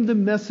proclaim the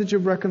message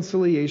of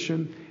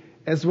reconciliation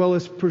as well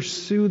as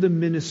pursue the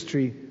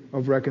ministry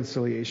of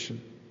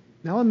reconciliation.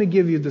 Now let me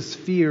give you the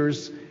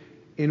spheres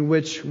in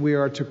which we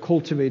are to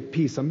cultivate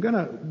peace. I'm going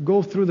to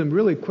go through them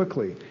really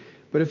quickly,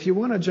 but if you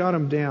want to jot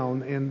them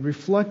down and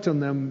reflect on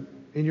them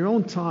in your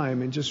own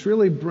time and just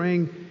really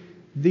bring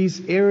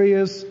these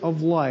areas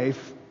of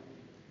life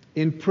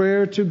in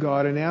prayer to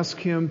God and ask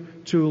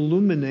Him to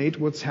illuminate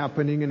what's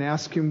happening and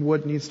ask Him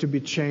what needs to be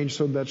changed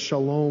so that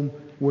shalom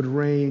would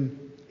reign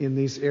in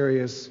these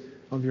areas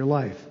of your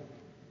life.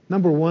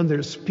 Number one,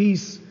 there's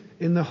peace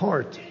in the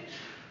heart.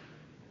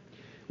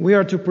 We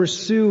are to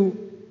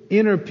pursue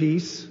inner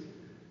peace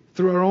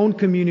through our own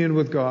communion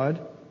with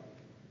God.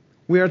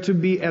 We are to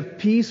be at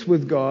peace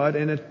with God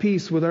and at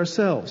peace with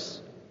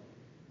ourselves.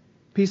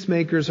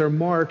 Peacemakers are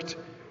marked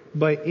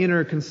by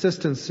inner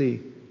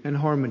consistency and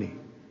harmony.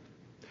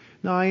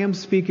 Now, I am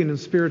speaking in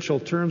spiritual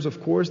terms,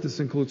 of course. This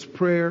includes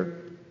prayer.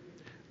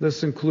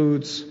 This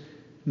includes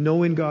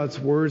knowing God's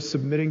Word,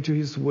 submitting to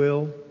His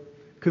will,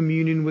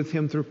 communion with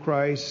Him through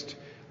Christ,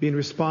 being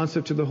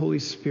responsive to the Holy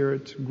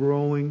Spirit,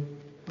 growing.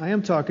 I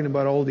am talking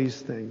about all these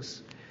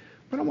things.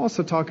 But I'm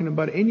also talking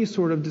about any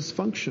sort of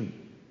dysfunction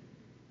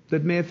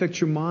that may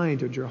affect your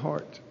mind or your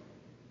heart,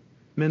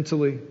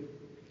 mentally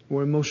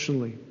or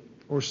emotionally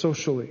or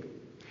socially.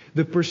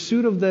 The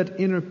pursuit of that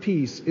inner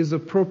peace is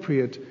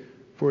appropriate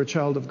for a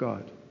child of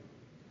God.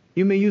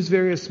 You may use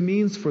various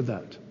means for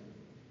that.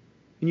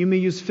 And you may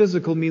use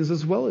physical means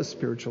as well as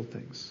spiritual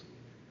things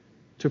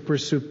to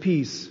pursue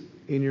peace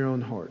in your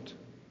own heart.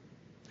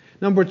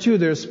 Number 2,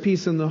 there's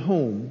peace in the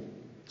home.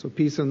 So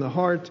peace in the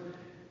heart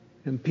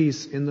and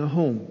peace in the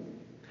home.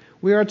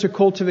 We are to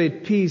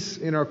cultivate peace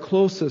in our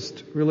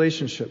closest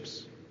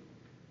relationships.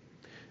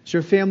 Is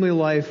your family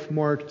life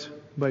marked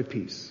by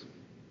peace?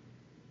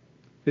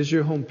 Is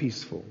your home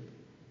peaceful?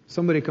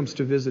 Somebody comes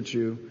to visit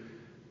you,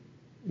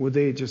 would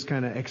they just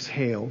kind of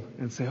exhale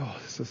and say, oh,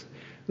 this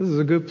is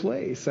a good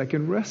place. I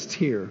can rest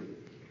here.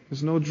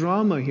 There's no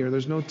drama here.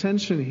 There's no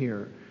tension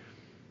here.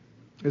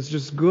 It's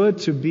just good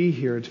to be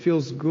here. It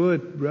feels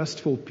good,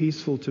 restful,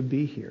 peaceful to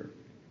be here.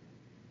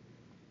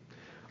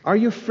 Are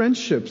your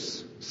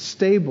friendships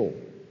stable,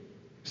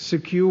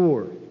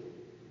 secure,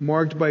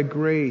 marked by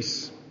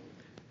grace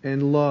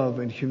and love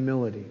and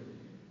humility?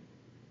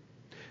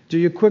 Do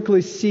you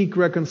quickly seek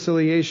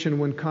reconciliation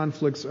when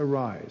conflicts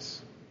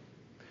arise?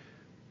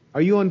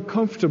 Are you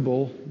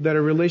uncomfortable that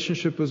a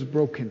relationship is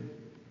broken?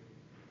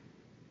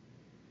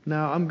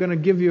 Now, I'm going to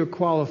give you a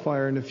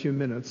qualifier in a few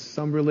minutes.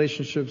 Some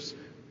relationships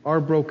are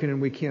broken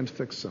and we can't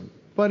fix them.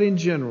 But in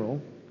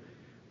general,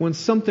 when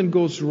something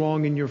goes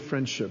wrong in your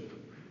friendship,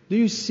 do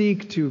you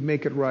seek to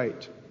make it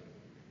right?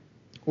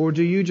 Or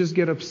do you just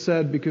get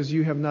upset because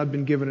you have not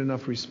been given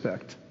enough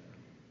respect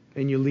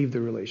and you leave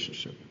the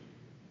relationship?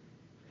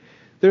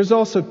 There's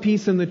also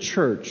peace in the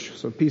church.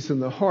 So peace in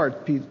the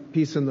heart,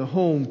 peace in the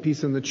home,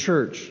 peace in the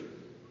church.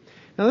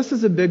 Now this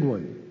is a big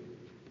one.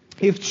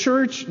 If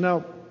church,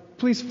 now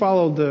please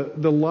follow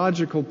the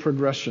logical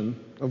progression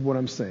of what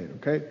I'm saying,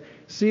 okay?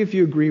 See if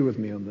you agree with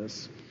me on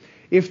this.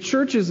 If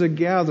church is a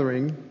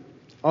gathering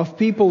of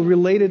people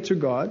related to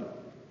God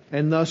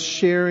and thus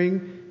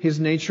sharing His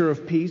nature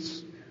of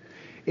peace,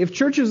 if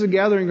church is a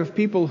gathering of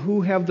people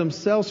who have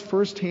themselves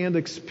firsthand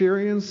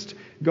experienced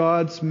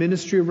God's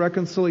ministry of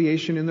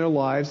reconciliation in their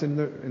lives,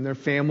 in their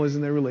families,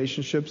 in their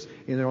relationships,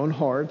 in their own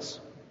hearts,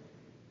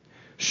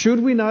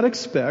 should we not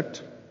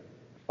expect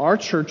our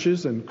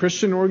churches and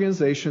Christian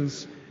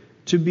organizations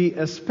to be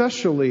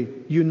especially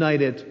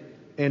united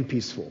and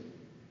peaceful?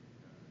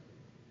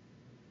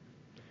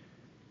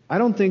 I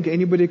don't think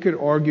anybody could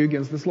argue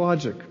against this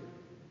logic.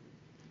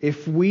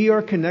 If we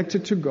are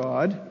connected to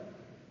God,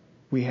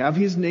 we have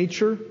His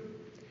nature,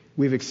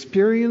 we've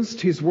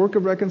experienced His work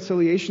of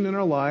reconciliation in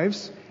our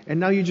lives, and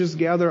now you just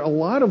gather a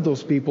lot of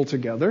those people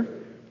together,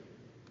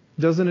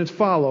 doesn't it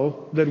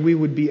follow that we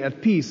would be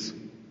at peace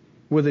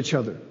with each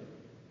other?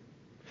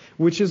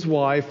 Which is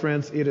why,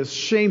 friends, it is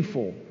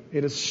shameful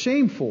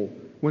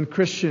when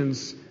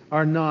Christians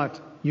are not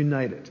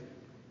united.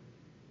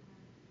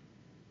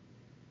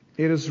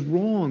 It is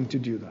wrong to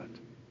do that.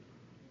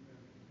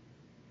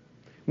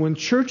 When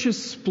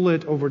churches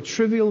split over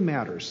trivial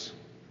matters,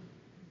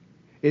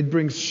 it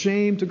brings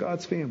shame to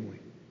God's family.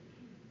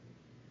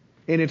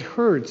 And it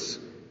hurts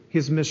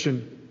His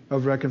mission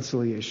of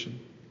reconciliation.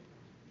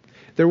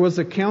 There was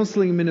a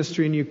counseling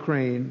ministry in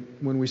Ukraine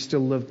when we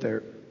still lived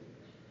there.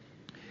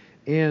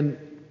 And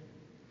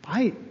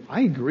I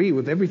agree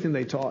with everything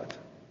they taught.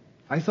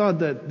 I thought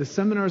that the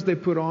seminars they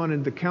put on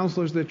and the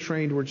counselors they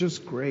trained were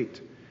just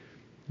great.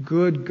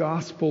 Good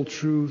gospel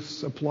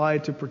truths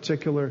applied to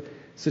particular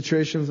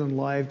situations in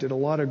life, did a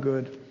lot of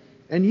good.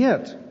 And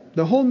yet,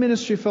 the whole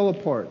ministry fell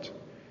apart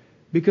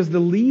because the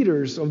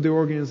leaders of the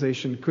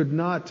organization could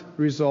not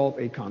resolve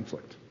a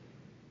conflict.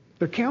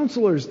 The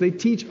counselors, they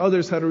teach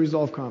others how to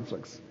resolve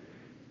conflicts.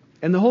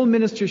 And the whole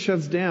ministry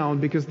shuts down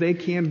because they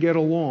can't get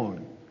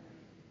along.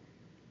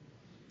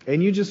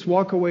 And you just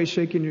walk away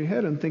shaking your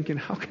head and thinking,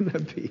 how can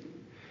that be?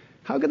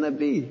 How can that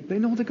be? They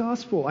know the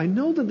gospel. I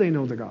know that they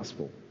know the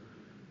gospel.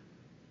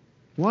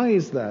 Why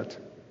is that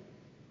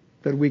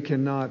we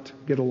cannot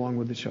get along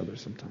with each other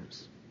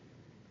sometimes?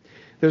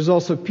 There's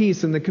also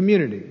peace in the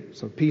community.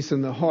 So peace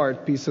in the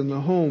heart, peace in the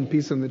home,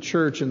 peace in the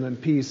church, and then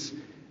peace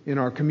in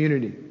our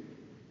community.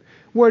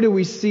 Where do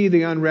we see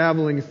the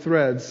unraveling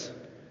threads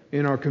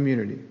in our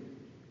community?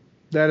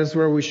 That is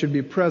where we should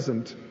be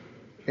present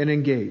and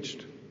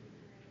engaged.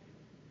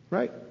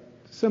 Right?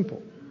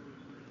 Simple.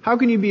 How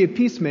can you be a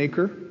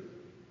peacemaker?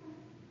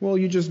 Well,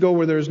 you just go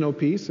where there is no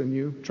peace and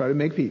you try to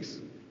make peace.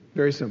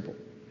 Very simple.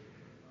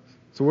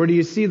 So where do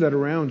you see that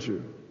around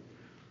you?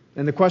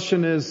 And the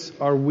question is,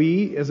 are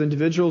we as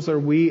individuals, are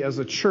we as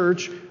a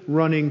church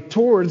running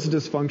towards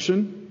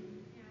dysfunction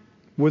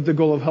with the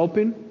goal of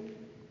helping?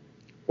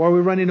 Or are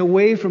we running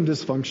away from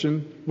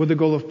dysfunction with the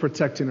goal of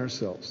protecting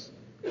ourselves?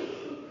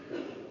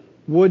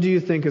 What do you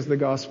think is the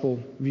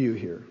gospel view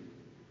here?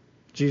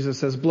 Jesus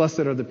says, blessed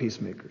are the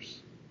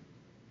peacemakers.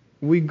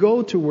 We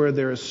go to where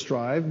there is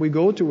strife. We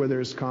go to where there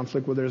is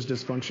conflict, where there is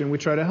dysfunction. We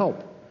try to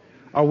help.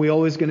 Are we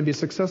always going to be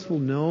successful?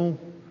 No.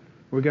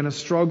 We're going to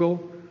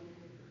struggle.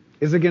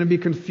 Is it going to be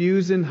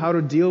confusing how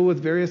to deal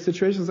with various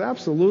situations?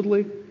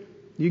 Absolutely.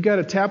 You got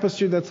a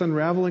tapestry that's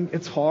unraveling.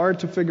 It's hard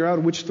to figure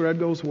out which thread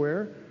goes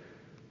where.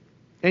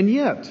 And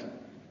yet,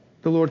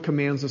 the Lord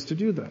commands us to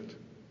do that.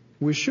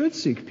 We should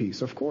seek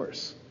peace, of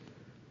course.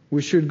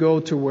 We should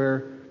go to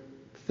where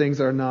things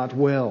are not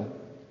well,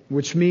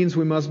 which means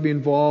we must be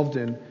involved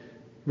in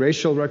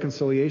racial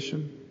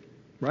reconciliation,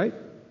 right?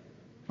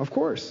 Of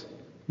course.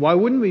 Why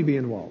wouldn't we be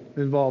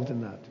involved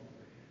in that?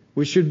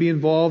 We should be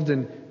involved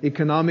in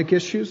economic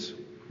issues,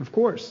 of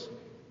course.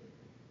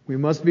 We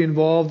must be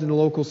involved in the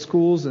local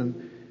schools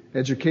and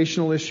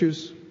educational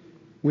issues.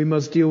 We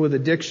must deal with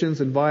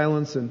addictions and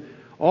violence and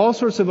all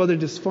sorts of other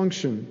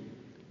dysfunction,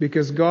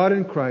 because God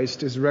in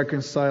Christ is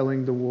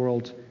reconciling the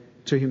world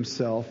to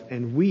Himself,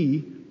 and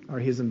we are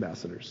His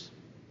ambassadors.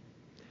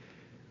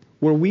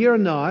 Where we are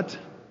not,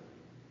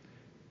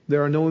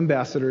 there are no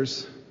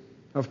ambassadors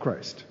of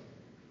Christ.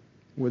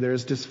 Where there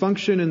is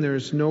dysfunction and there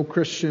is no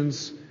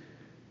Christians,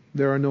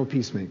 there are no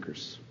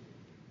peacemakers.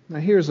 Now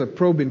here's a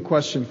probing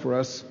question for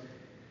us.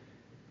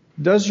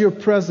 Does your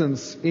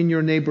presence in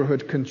your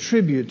neighborhood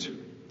contribute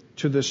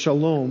to the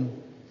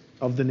shalom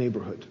of the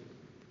neighborhood?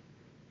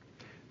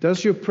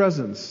 Does your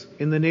presence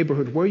in the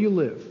neighborhood where you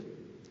live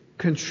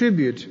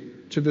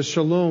contribute to the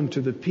shalom,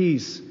 to the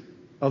peace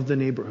of the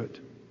neighborhood?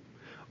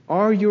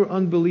 Are your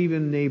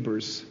unbelieving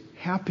neighbors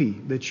happy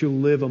that you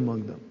live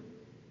among them?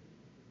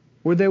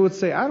 Where they would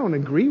say, I don't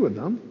agree with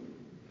them.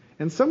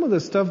 And some of the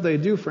stuff they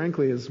do,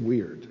 frankly, is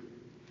weird.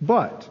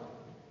 But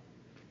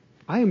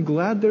I am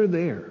glad they're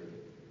there.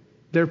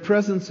 Their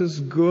presence is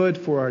good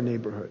for our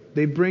neighborhood.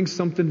 They bring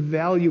something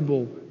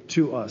valuable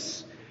to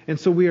us. And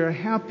so we are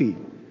happy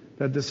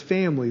that this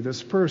family,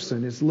 this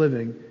person is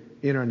living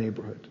in our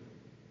neighborhood.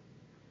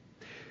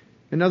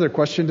 Another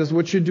question, does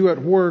what you do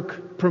at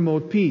work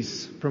promote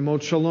peace,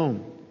 promote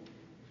shalom?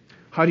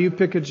 How do you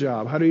pick a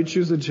job? How do you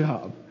choose a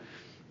job?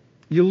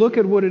 You look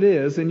at what it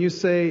is and you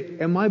say,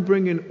 am I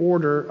bringing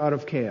order out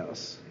of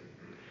chaos?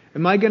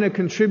 Am I going to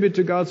contribute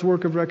to God's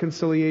work of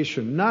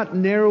reconciliation? Not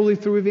narrowly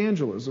through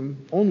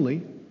evangelism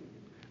only,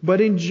 but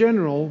in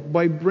general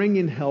by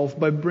bringing health,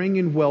 by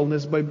bringing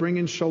wellness, by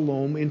bringing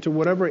shalom into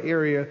whatever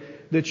area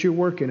that you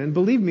work in. And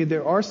believe me,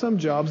 there are some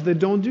jobs that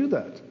don't do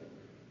that.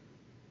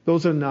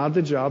 Those are not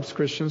the jobs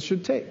Christians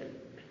should take.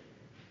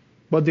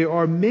 But there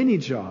are many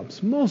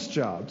jobs, most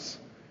jobs,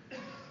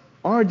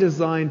 are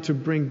designed to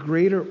bring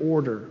greater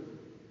order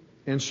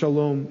and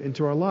shalom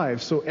into our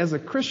lives. So as a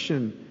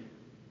Christian,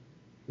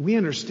 we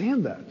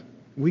understand that.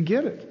 We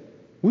get it.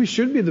 We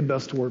should be the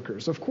best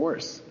workers, of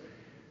course.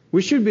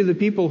 We should be the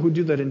people who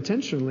do that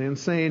intentionally and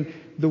saying,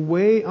 the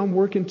way I'm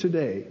working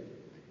today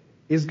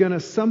is going to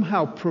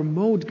somehow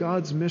promote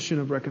God's mission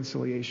of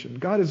reconciliation.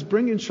 God is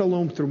bringing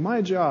shalom through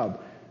my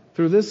job,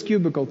 through this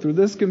cubicle, through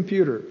this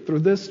computer, through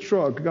this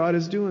truck. God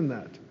is doing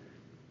that.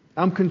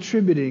 I'm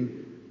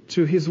contributing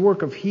to His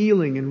work of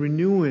healing and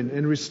renewing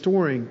and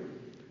restoring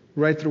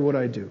right through what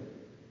I do.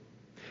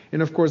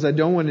 And of course, I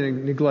don't want to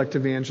neglect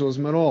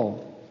evangelism at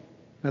all.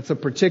 That's a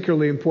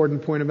particularly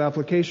important point of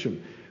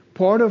application.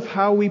 Part of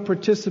how we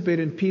participate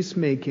in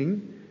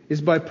peacemaking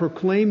is by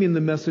proclaiming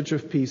the message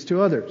of peace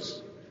to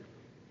others.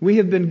 We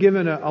have been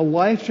given a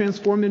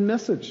life-transforming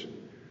message.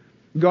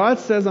 God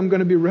says, I'm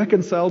going to be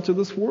reconciled to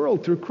this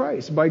world through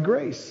Christ, by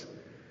grace.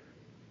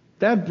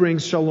 That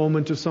brings shalom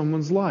into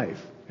someone's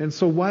life. And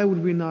so why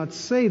would we not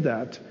say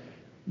that?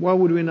 Why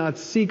would we not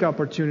seek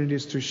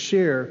opportunities to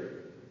share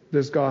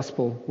this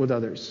gospel with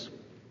others?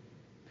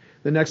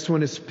 The next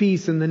one is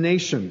peace in the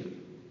nation.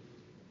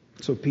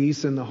 So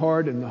peace in the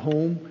heart, in the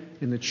home,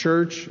 in the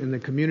church, in the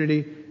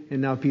community,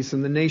 and now peace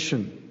in the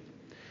nation.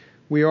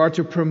 We are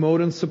to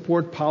promote and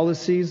support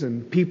policies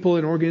and people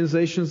and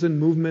organizations and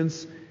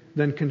movements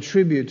that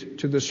contribute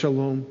to the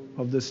shalom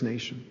of this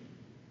nation.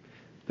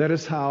 That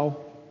is how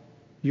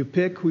you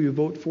pick who you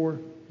vote for.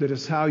 That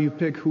is how you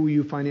pick who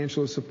you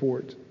financially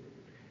support.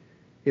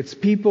 It's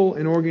people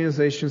and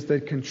organizations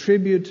that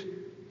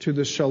contribute to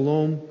the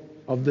shalom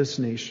of this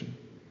nation.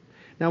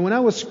 Now, when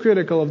I was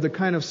critical of the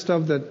kind of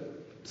stuff that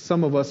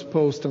some of us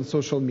post on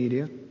social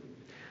media,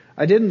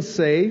 I didn't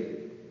say,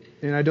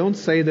 and I don't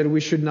say that we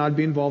should not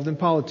be involved in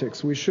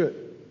politics. We should.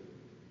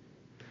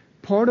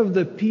 Part of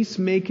the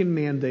peacemaking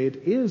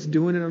mandate is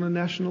doing it on a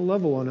national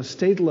level, on a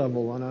state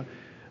level,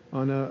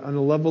 on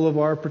a level of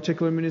our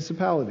particular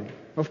municipality.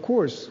 Of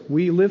course,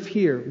 we live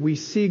here. We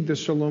seek the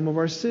shalom of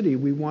our city.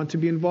 We want to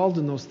be involved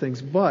in those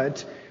things,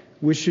 but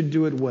we should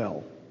do it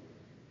well.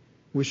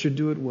 We should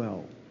do it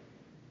well.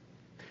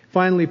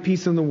 Finally,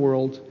 peace in the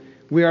world.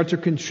 We are to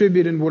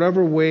contribute in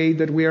whatever way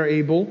that we are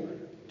able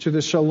to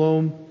the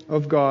shalom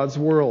of God's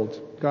world.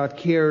 God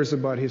cares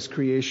about His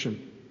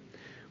creation.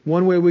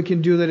 One way we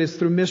can do that is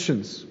through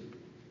missions.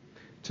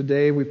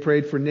 Today we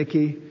prayed for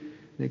Nikki.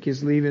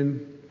 Nikki's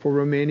leaving for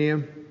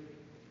Romania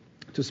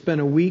to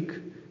spend a week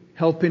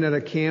helping at a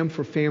camp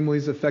for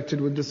families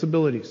affected with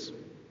disabilities.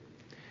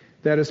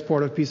 That is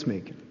part of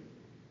peacemaking.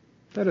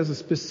 That is a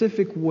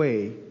specific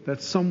way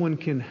that someone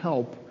can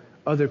help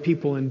other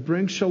people and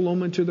bring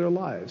shalom into their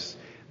lives.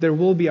 There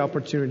will be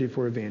opportunity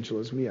for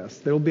evangelism, yes.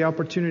 There will be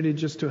opportunity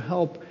just to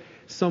help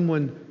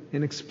someone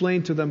and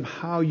explain to them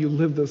how you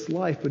live this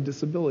life with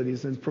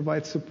disabilities and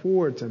provide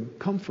support and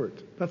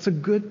comfort. That's a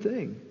good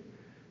thing.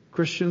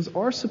 Christians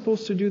are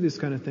supposed to do these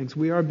kind of things.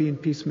 We are being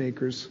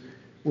peacemakers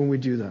when we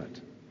do that.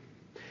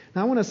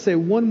 Now I want to say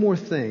one more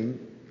thing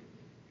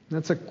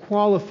That's a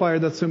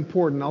qualifier that's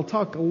important. I'll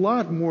talk a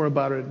lot more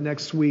about it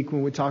next week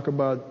when we talk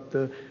about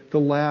the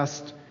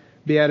last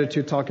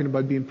beatitude, talking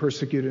about being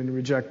persecuted and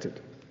rejected.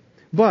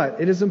 But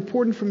it is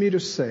important for me to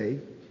say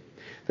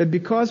that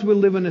because we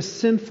live in a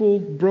sinful,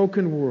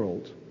 broken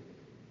world,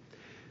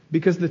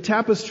 because the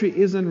tapestry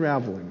is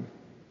unraveling,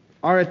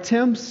 our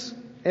attempts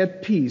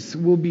at peace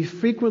will be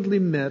frequently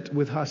met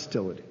with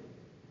hostility.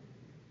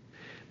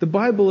 The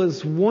Bible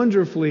is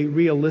wonderfully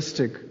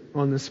realistic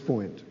on this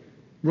point.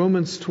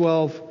 Romans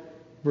 12,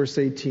 verse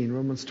 18.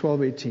 Romans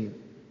 12:18.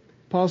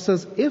 Paul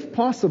says, if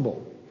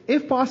possible,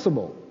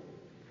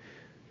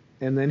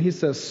 and then he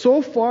says,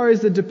 so far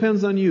as it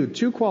depends on you.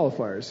 Two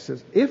qualifiers. He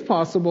says, if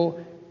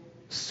possible,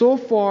 so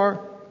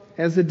far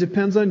as it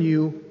depends on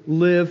you,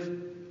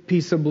 live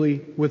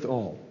peaceably with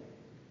all.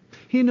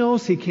 He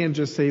knows he can't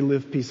just say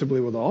live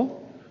peaceably with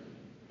all,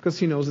 because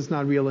he knows it's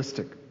not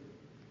realistic.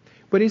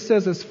 But he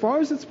says, as far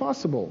as it's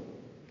possible,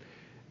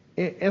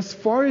 as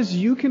far as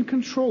you can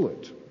control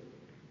it,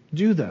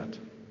 do that.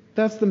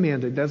 That's the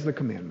mandate. That's the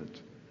commandment.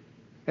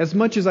 As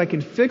much as I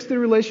can fix the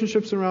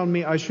relationships around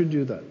me, I should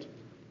do that.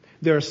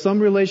 There are some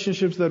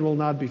relationships that will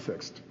not be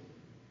fixed.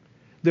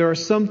 There are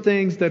some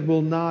things that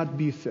will not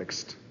be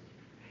fixed.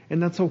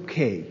 And that's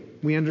okay.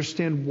 We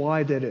understand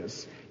why that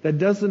is. That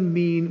doesn't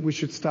mean we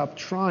should stop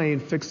trying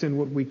fixing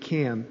what we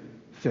can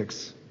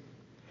fix.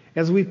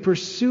 As we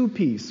pursue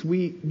peace,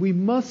 we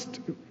must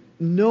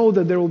know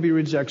that there will be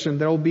rejection.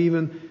 There will be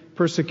even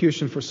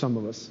persecution for some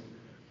of us.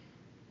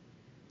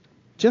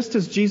 Just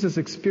as Jesus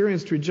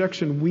experienced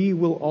rejection, we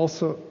will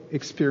also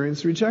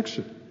experience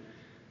rejection.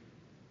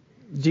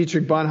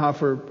 Dietrich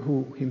Bonhoeffer,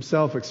 who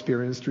himself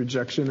experienced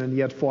rejection and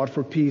yet fought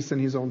for peace in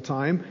his own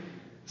time,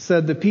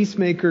 said the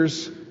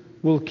peacemakers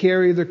will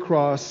carry the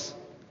cross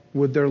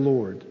with their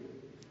Lord,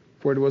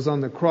 for it was on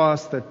the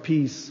cross that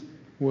peace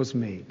was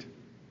made.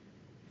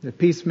 The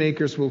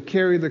peacemakers will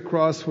carry the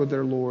cross with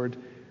their Lord,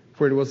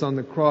 for it was on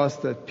the cross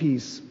that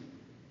peace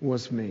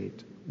was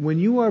made. When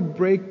you are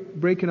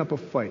breaking up a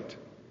fight,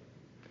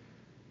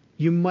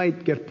 you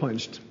might get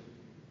punched.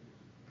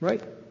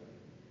 Right?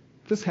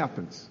 This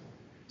happens.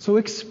 So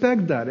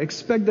expect that.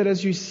 Expect that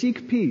as you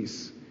seek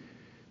peace,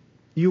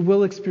 you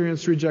will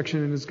experience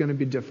rejection and it's going to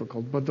be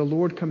difficult. But the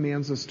Lord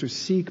commands us to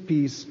seek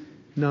peace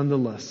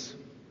nonetheless.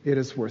 It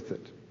is worth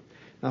it.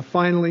 Now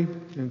finally,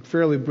 and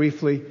fairly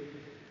briefly,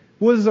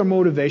 what is our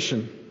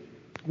motivation?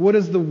 What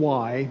is the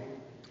why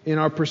in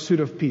our pursuit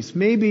of peace?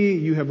 Maybe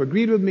you have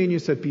agreed with me and you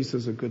said peace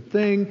is a good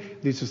thing.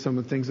 These are some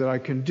of the things that I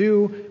can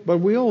do. But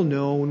we all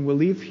know when we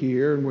leave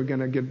here and we're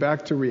going to get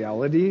back to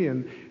reality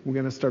and we're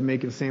going to start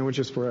making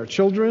sandwiches for our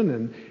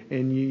children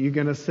and you're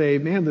going to say,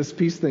 man, this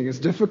peace thing is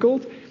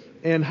difficult.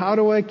 And how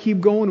do I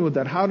keep going with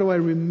that? How do I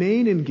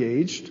remain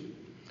engaged?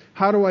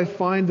 How do I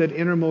find that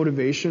inner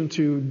motivation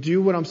to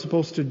do what I'm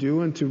supposed to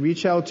do and to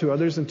reach out to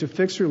others and to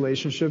fix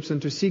relationships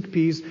and to seek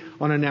peace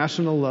on a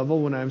national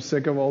level when I'm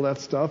sick of all that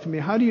stuff? I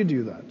mean, how do you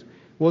do that?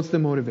 What's the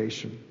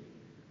motivation?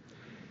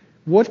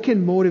 What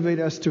can motivate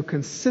us to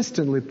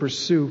consistently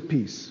pursue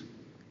peace?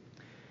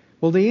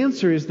 Well, the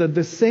answer is that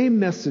the same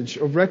message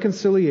of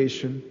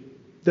reconciliation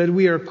that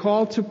we are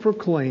called to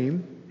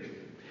proclaim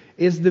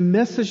is the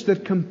message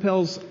that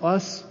compels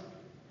us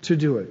to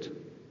do it.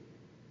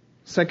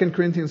 2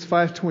 Corinthians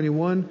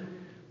 5:21,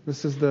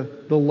 this is the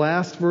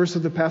last verse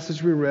of the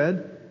passage we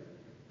read.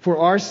 For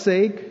our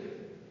sake,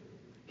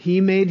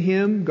 He made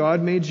Him,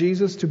 God made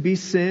Jesus, to be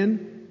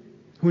sin,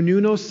 who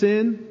knew no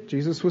sin.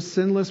 Jesus was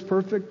sinless,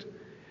 perfect,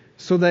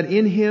 so that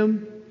in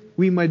Him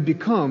we might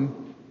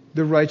become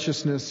the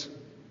righteousness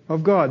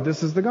of God.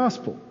 This is the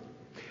gospel.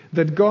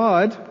 That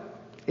God,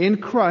 in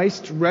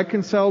Christ,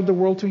 reconciled the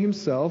world to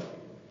Himself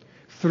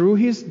through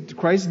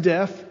Christ's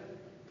death,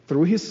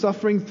 through His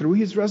suffering, through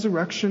His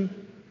resurrection.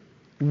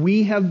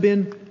 We have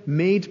been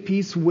made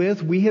peace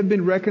with. We have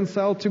been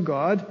reconciled to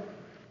God.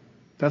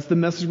 That's the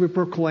message we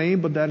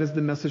proclaim, but that is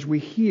the message we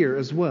hear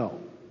as well.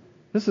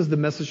 This is the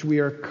message we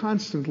are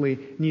constantly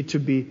need to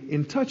be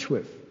in touch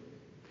with.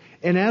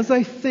 And as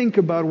I think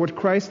about what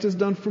Christ has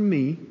done for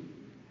me,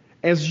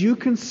 as you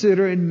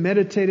consider and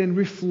meditate and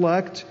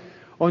reflect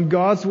on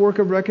God's work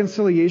of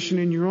reconciliation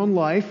in your own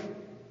life,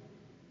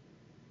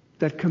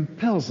 that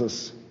compels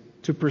us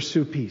to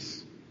pursue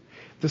peace.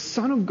 The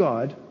Son of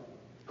God,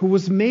 who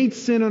was made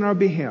sin on our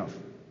behalf,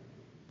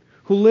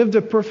 who lived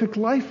a perfect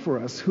life for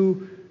us,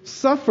 who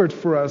suffered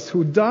for us,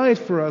 who died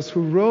for us,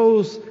 who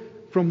rose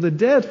from the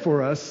dead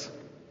for us,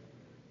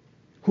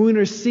 who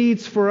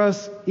intercedes for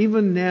us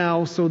even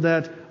now so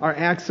that our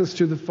access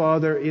to the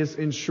Father is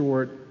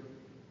ensured.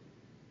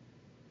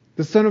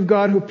 The Son of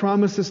God who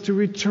promises to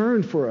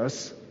return for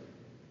us.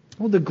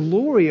 Oh, the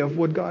glory of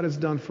what God has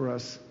done for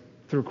us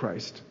through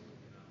Christ.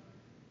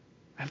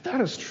 If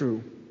that is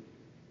true,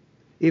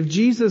 if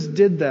Jesus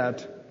did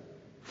that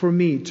for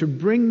me, to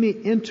bring me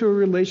into a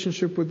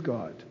relationship with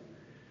God,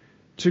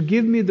 to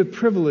give me the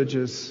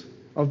privileges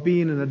of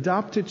being an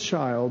adopted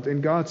child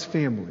in God's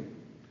family,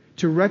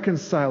 to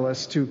reconcile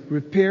us, to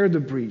repair the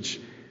breach,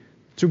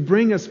 to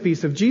bring us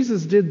peace. If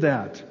Jesus did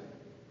that,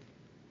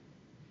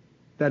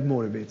 that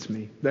motivates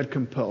me, that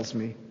compels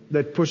me,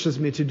 that pushes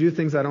me to do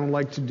things I don't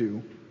like to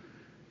do.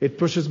 It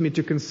pushes me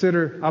to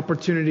consider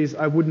opportunities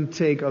I wouldn't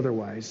take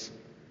otherwise.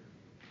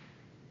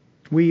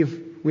 We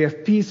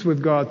have peace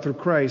with God through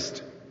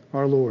Christ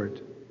our Lord.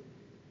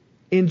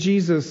 In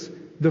Jesus,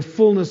 the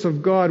fullness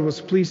of God was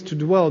pleased to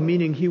dwell,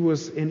 meaning He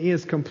was and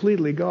is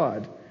completely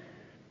God.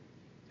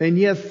 And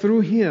yet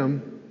through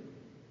Him,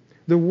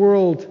 the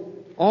world,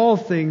 all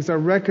things are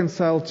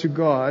reconciled to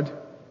God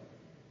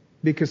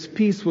because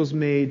peace was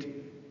made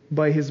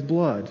by His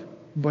blood.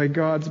 By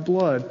God's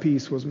blood,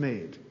 peace was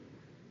made.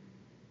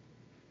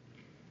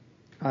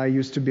 I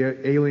used to be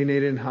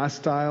alienated and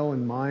hostile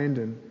in mind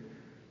and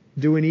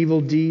doing evil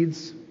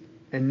deeds.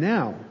 And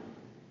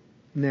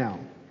now,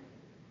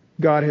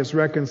 God has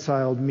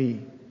reconciled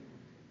me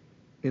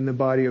in the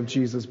body of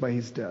Jesus by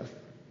His death.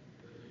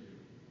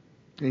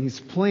 And His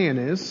plan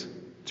is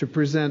to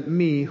present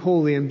me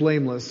holy and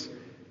blameless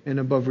and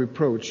above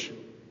reproach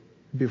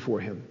before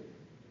Him.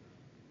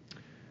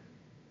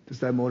 Does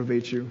that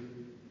motivate you?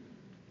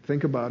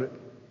 Think about it.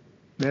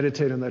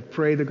 Meditate on that.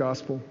 Pray the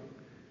gospel.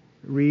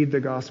 Read the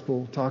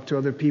gospel. Talk to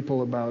other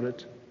people about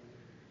it.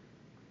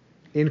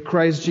 In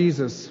Christ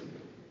Jesus,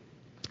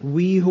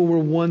 we who were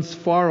once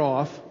far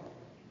off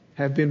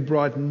have been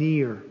brought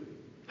near.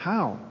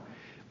 How?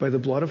 By the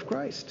blood of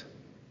Christ.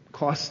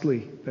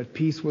 Costly. That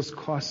peace was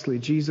costly.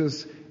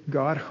 Jesus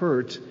got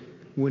hurt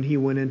when He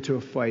went into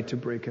a fight to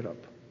break it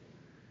up.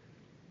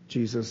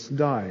 Jesus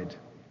died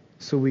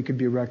so we could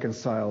be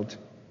reconciled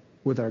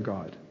with our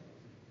God.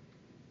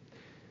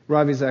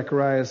 Ravi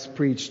Zacharias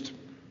preached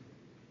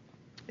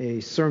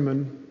a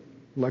sermon,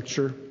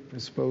 lecture, I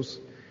suppose,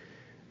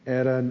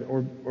 at an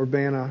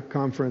Urbana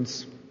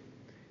conference.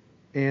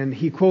 And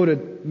he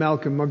quoted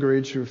Malcolm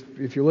Muggeridge.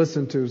 If you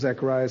listen to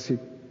Zacharias,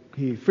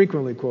 he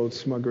frequently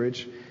quotes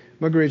Muggeridge.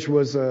 Muggeridge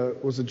was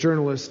a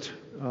journalist,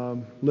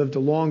 lived a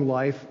long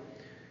life,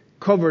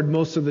 covered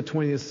most of the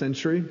 20th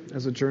century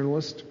as a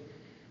journalist.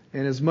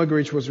 And as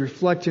Muggeridge was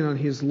reflecting on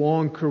his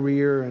long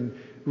career and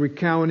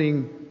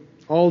recounting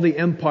all the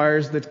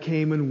empires that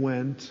came and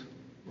went,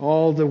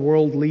 all the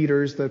world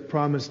leaders that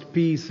promised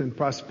peace and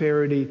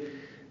prosperity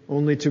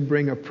only to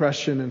bring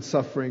oppression and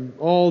suffering,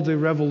 all the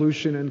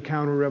revolution and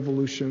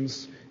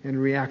counter-revolutions and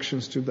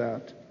reactions to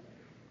that.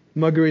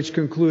 Muggeridge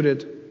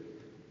concluded,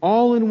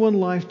 all in one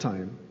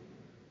lifetime,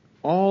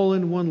 all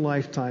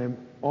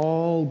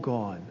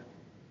gone.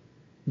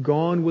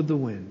 Gone with the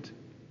wind.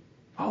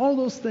 All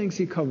those things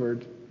he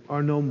covered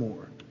are no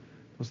more.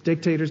 Those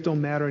dictators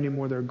don't matter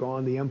anymore, they're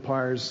gone. The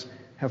empires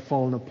have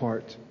fallen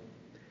apart.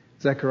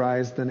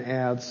 Zacharias then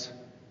adds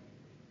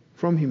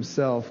from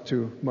himself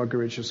to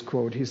Muggeridge's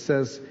quote. He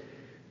says,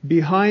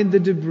 behind the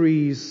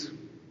debris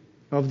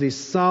of these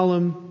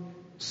solemn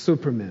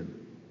supermen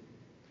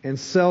and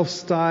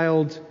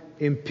self-styled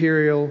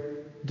imperial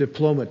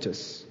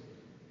diplomatists,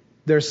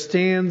 there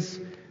stands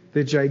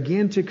the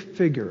gigantic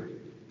figure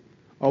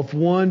of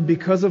one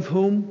because of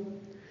whom,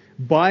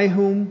 by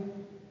whom,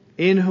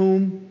 in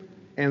whom,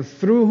 and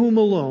through whom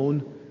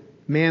alone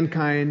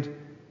mankind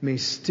may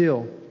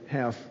still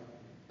have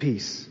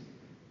peace.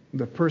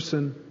 The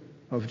person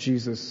of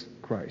Jesus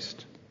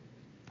Christ.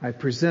 I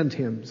present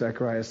Him,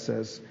 Zacharias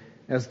says,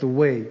 as the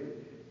way,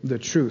 the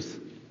truth,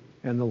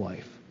 and the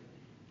life.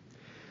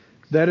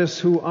 That is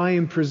who I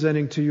am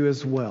presenting to you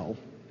as well,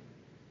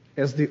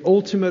 as the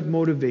ultimate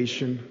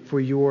motivation for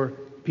your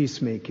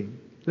peacemaking.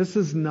 This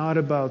is not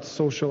about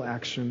social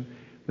action.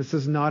 This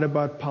is not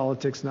about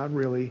politics, not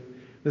really.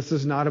 This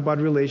is not about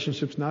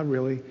relationships, not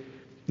really.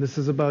 This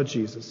is about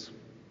Jesus,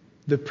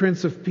 the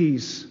Prince of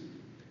Peace,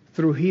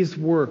 through His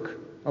work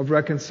of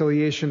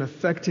reconciliation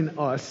affecting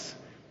us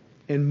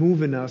and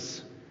moving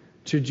us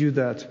to do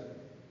that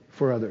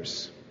for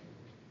others.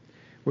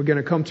 We're going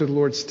to come to the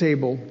Lord's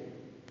table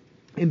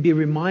and be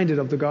reminded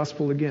of the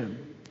gospel again.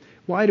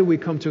 Why do we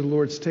come to the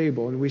Lord's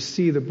table and we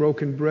see the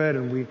broken bread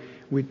and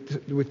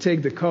we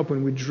take the cup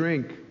and we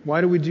drink?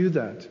 Why do we do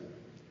that?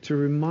 To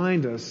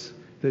remind us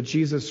that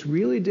Jesus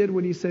really did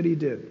what He said He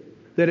did.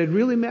 That it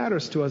really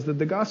matters to us, that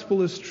the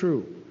gospel is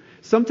true.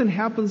 Something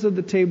happens at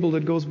the table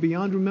that goes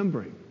beyond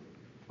remembering.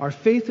 Our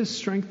faith is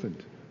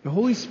strengthened. The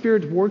Holy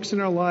Spirit works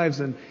in our lives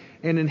and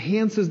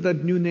enhances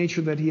that new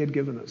nature that He had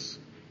given us.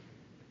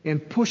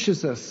 And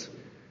pushes us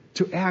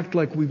to act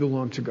like we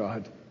belong to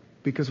God.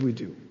 Because we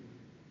do.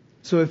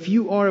 So if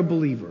you are a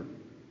believer,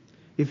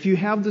 if you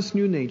have this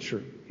new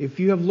nature, if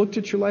you have looked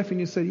at your life and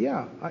you said,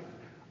 yeah,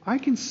 I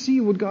can see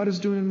what God is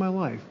doing in my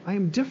life. I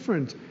am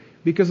different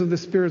because of the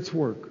Spirit's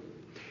work.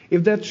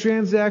 If that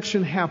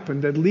transaction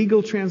happened, that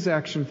legal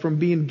transaction from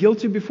being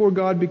guilty before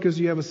God because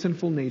you have a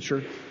sinful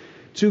nature,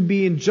 to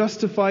being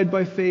justified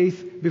by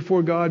faith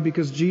before God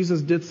because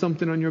Jesus did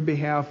something on your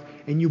behalf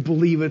and you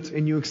believe it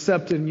and you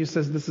accept it and you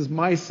say, this is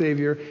my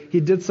Savior. He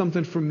did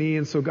something for me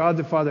and so God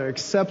the Father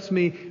accepts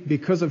me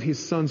because of His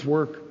Son's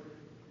work.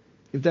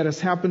 If that has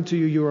happened to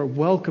you, you are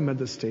welcome at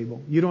this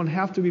table. You don't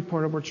have to be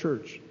part of our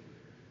church.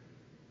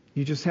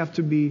 You just have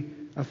to be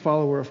a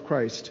follower of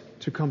Christ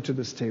to come to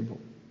this table.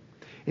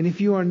 And if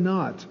you are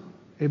not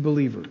a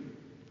believer,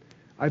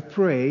 I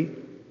pray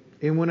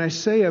And when I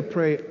say I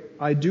pray,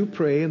 I do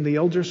pray, and the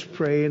elders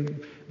pray,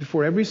 and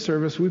before every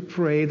service we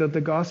pray that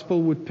the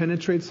gospel would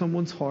penetrate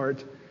someone's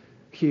heart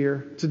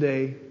here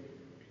today.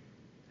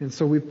 And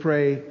so we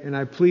pray, and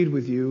I plead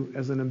with you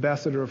as an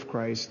ambassador of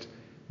Christ,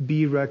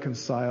 be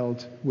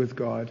reconciled with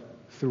God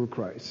through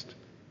Christ.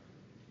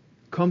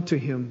 Come to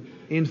Him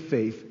in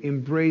faith,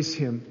 embrace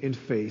Him in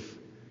faith,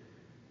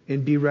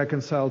 and be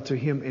reconciled to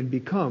Him and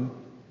become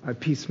a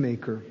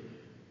peacemaker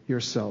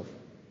yourself.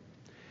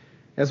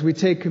 As we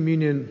take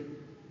communion,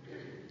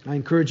 I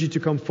encourage you to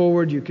come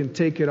forward. You can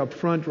take it up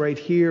front right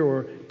here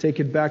or take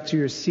it back to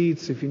your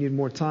seats if you need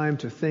more time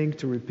to think,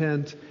 to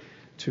repent,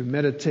 to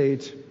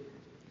meditate.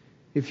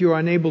 If you are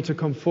unable to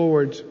come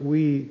forward,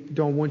 we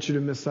don't want you to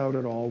miss out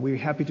at all. We're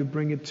happy to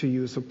bring it to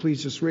you. So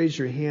please just raise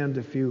your hand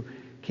if you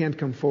can't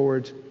come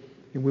forward,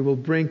 and we will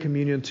bring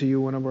communion to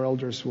you. One of our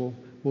elders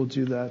will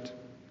do that.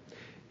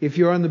 If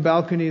you're on the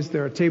balconies,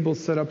 there are tables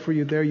set up for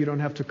you there. You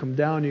don't have to come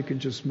down. You can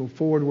just move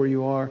forward where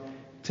you are.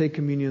 Take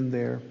communion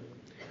there.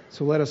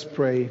 So let us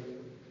pray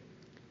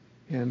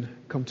and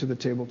come to the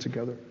table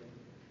together.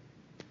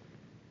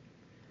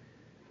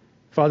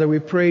 Father, we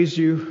praise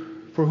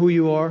you for who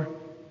you are,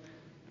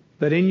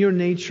 that in your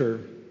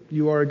nature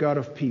you are a God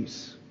of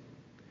peace,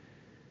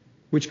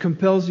 which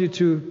compels you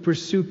to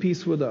pursue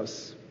peace with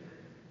us.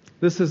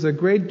 This is a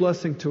great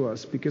blessing to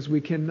us because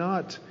we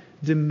cannot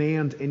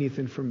demand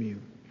anything from you.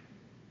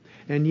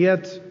 And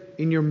yet,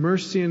 in your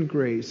mercy and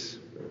grace,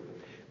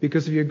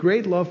 because of your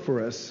great love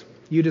for us,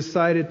 you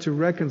decided to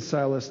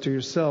reconcile us to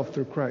yourself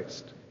through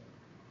Christ.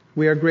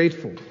 We are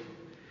grateful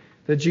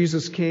that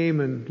Jesus came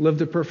and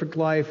lived a perfect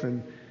life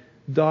and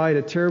died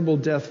a terrible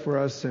death for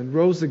us and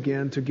rose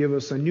again to give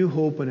us a new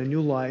hope and a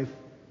new life.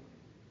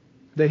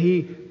 That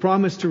He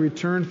promised to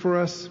return for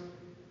us.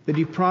 That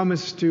He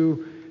promised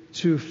to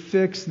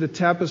fix the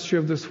tapestry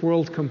of this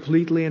world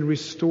completely and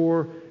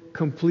restore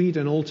complete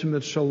and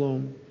ultimate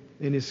shalom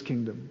in His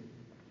kingdom.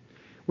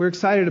 We're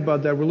excited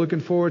about that. We're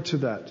looking forward to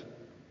that.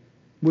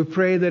 We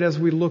pray that as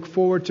we look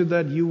forward to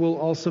that, you will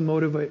also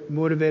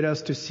motivate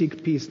us to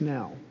seek peace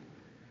now.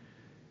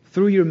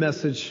 Through your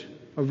message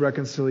of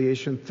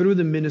reconciliation, through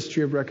the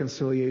ministry of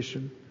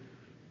reconciliation.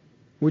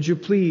 Would you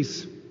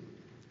please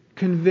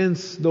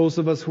convince those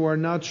of us who are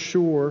not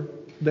sure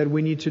that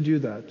we need to do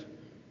that?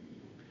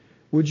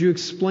 Would you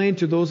explain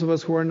to those of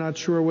us who are not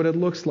sure what it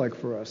looks like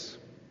for us?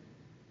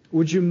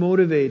 Would you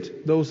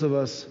motivate those of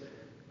us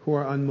who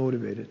are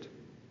unmotivated?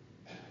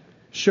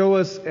 Show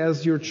us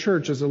as your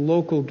church, as a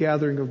local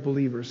gathering of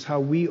believers, how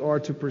we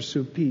are to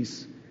pursue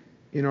peace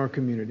in our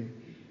community.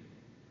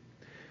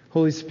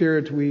 Holy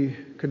Spirit, we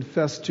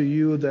confess to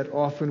you that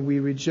often we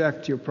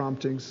reject your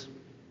promptings.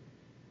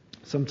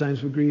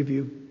 Sometimes we grieve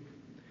you.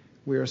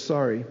 We are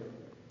sorry.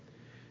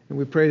 And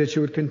we pray that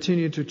you would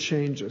continue to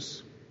change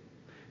us.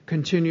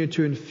 Continue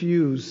to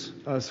infuse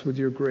us with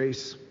your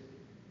grace.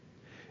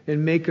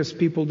 And make us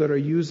people that are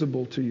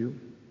usable to you.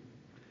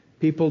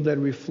 People that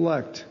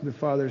reflect the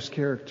Father's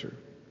character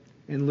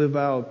and live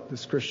out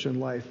this Christian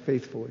life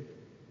faithfully.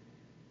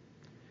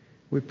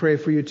 We pray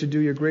for you to do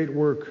your great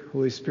work,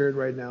 Holy Spirit,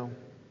 right now.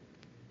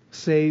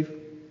 Save,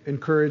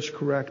 encourage,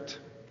 correct,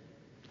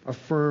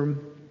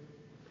 affirm.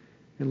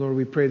 And Lord,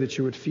 we pray that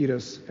you would feed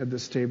us at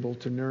this table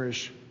to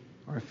nourish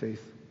our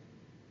faith.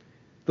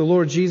 The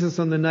Lord Jesus,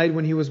 on the night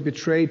when He was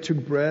betrayed, took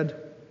bread.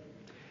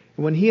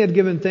 And when He had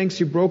given thanks,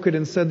 He broke it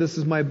and said, "This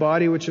is my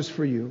body, which is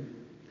for you.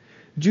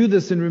 Do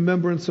this in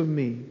remembrance of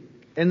me."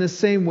 In the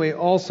same way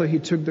also He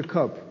took the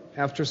cup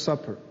after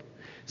supper,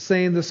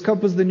 saying, "This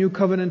cup is the new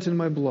covenant in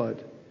my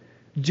blood.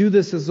 Do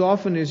this as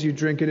often as you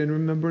drink it in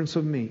remembrance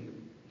of me.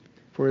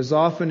 For as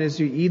often as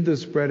you eat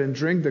this bread and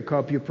drink the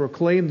cup, you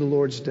proclaim the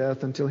Lord's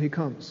death until He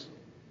comes.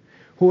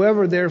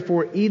 Whoever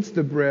therefore eats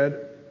the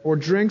bread or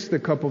drinks the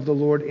cup of the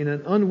Lord in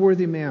an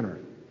unworthy manner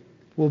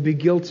will be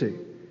guilty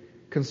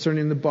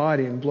concerning the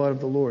body and blood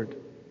of the Lord.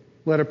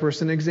 Let a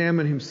person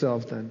examine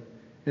himself then,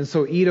 and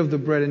so eat of the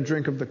bread and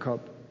drink of the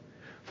cup.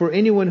 For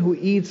anyone who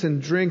eats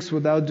and drinks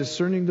without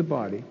discerning the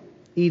body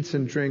eats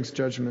and drinks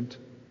judgment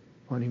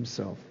on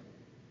himself."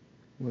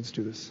 Let's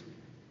do this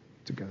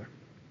together.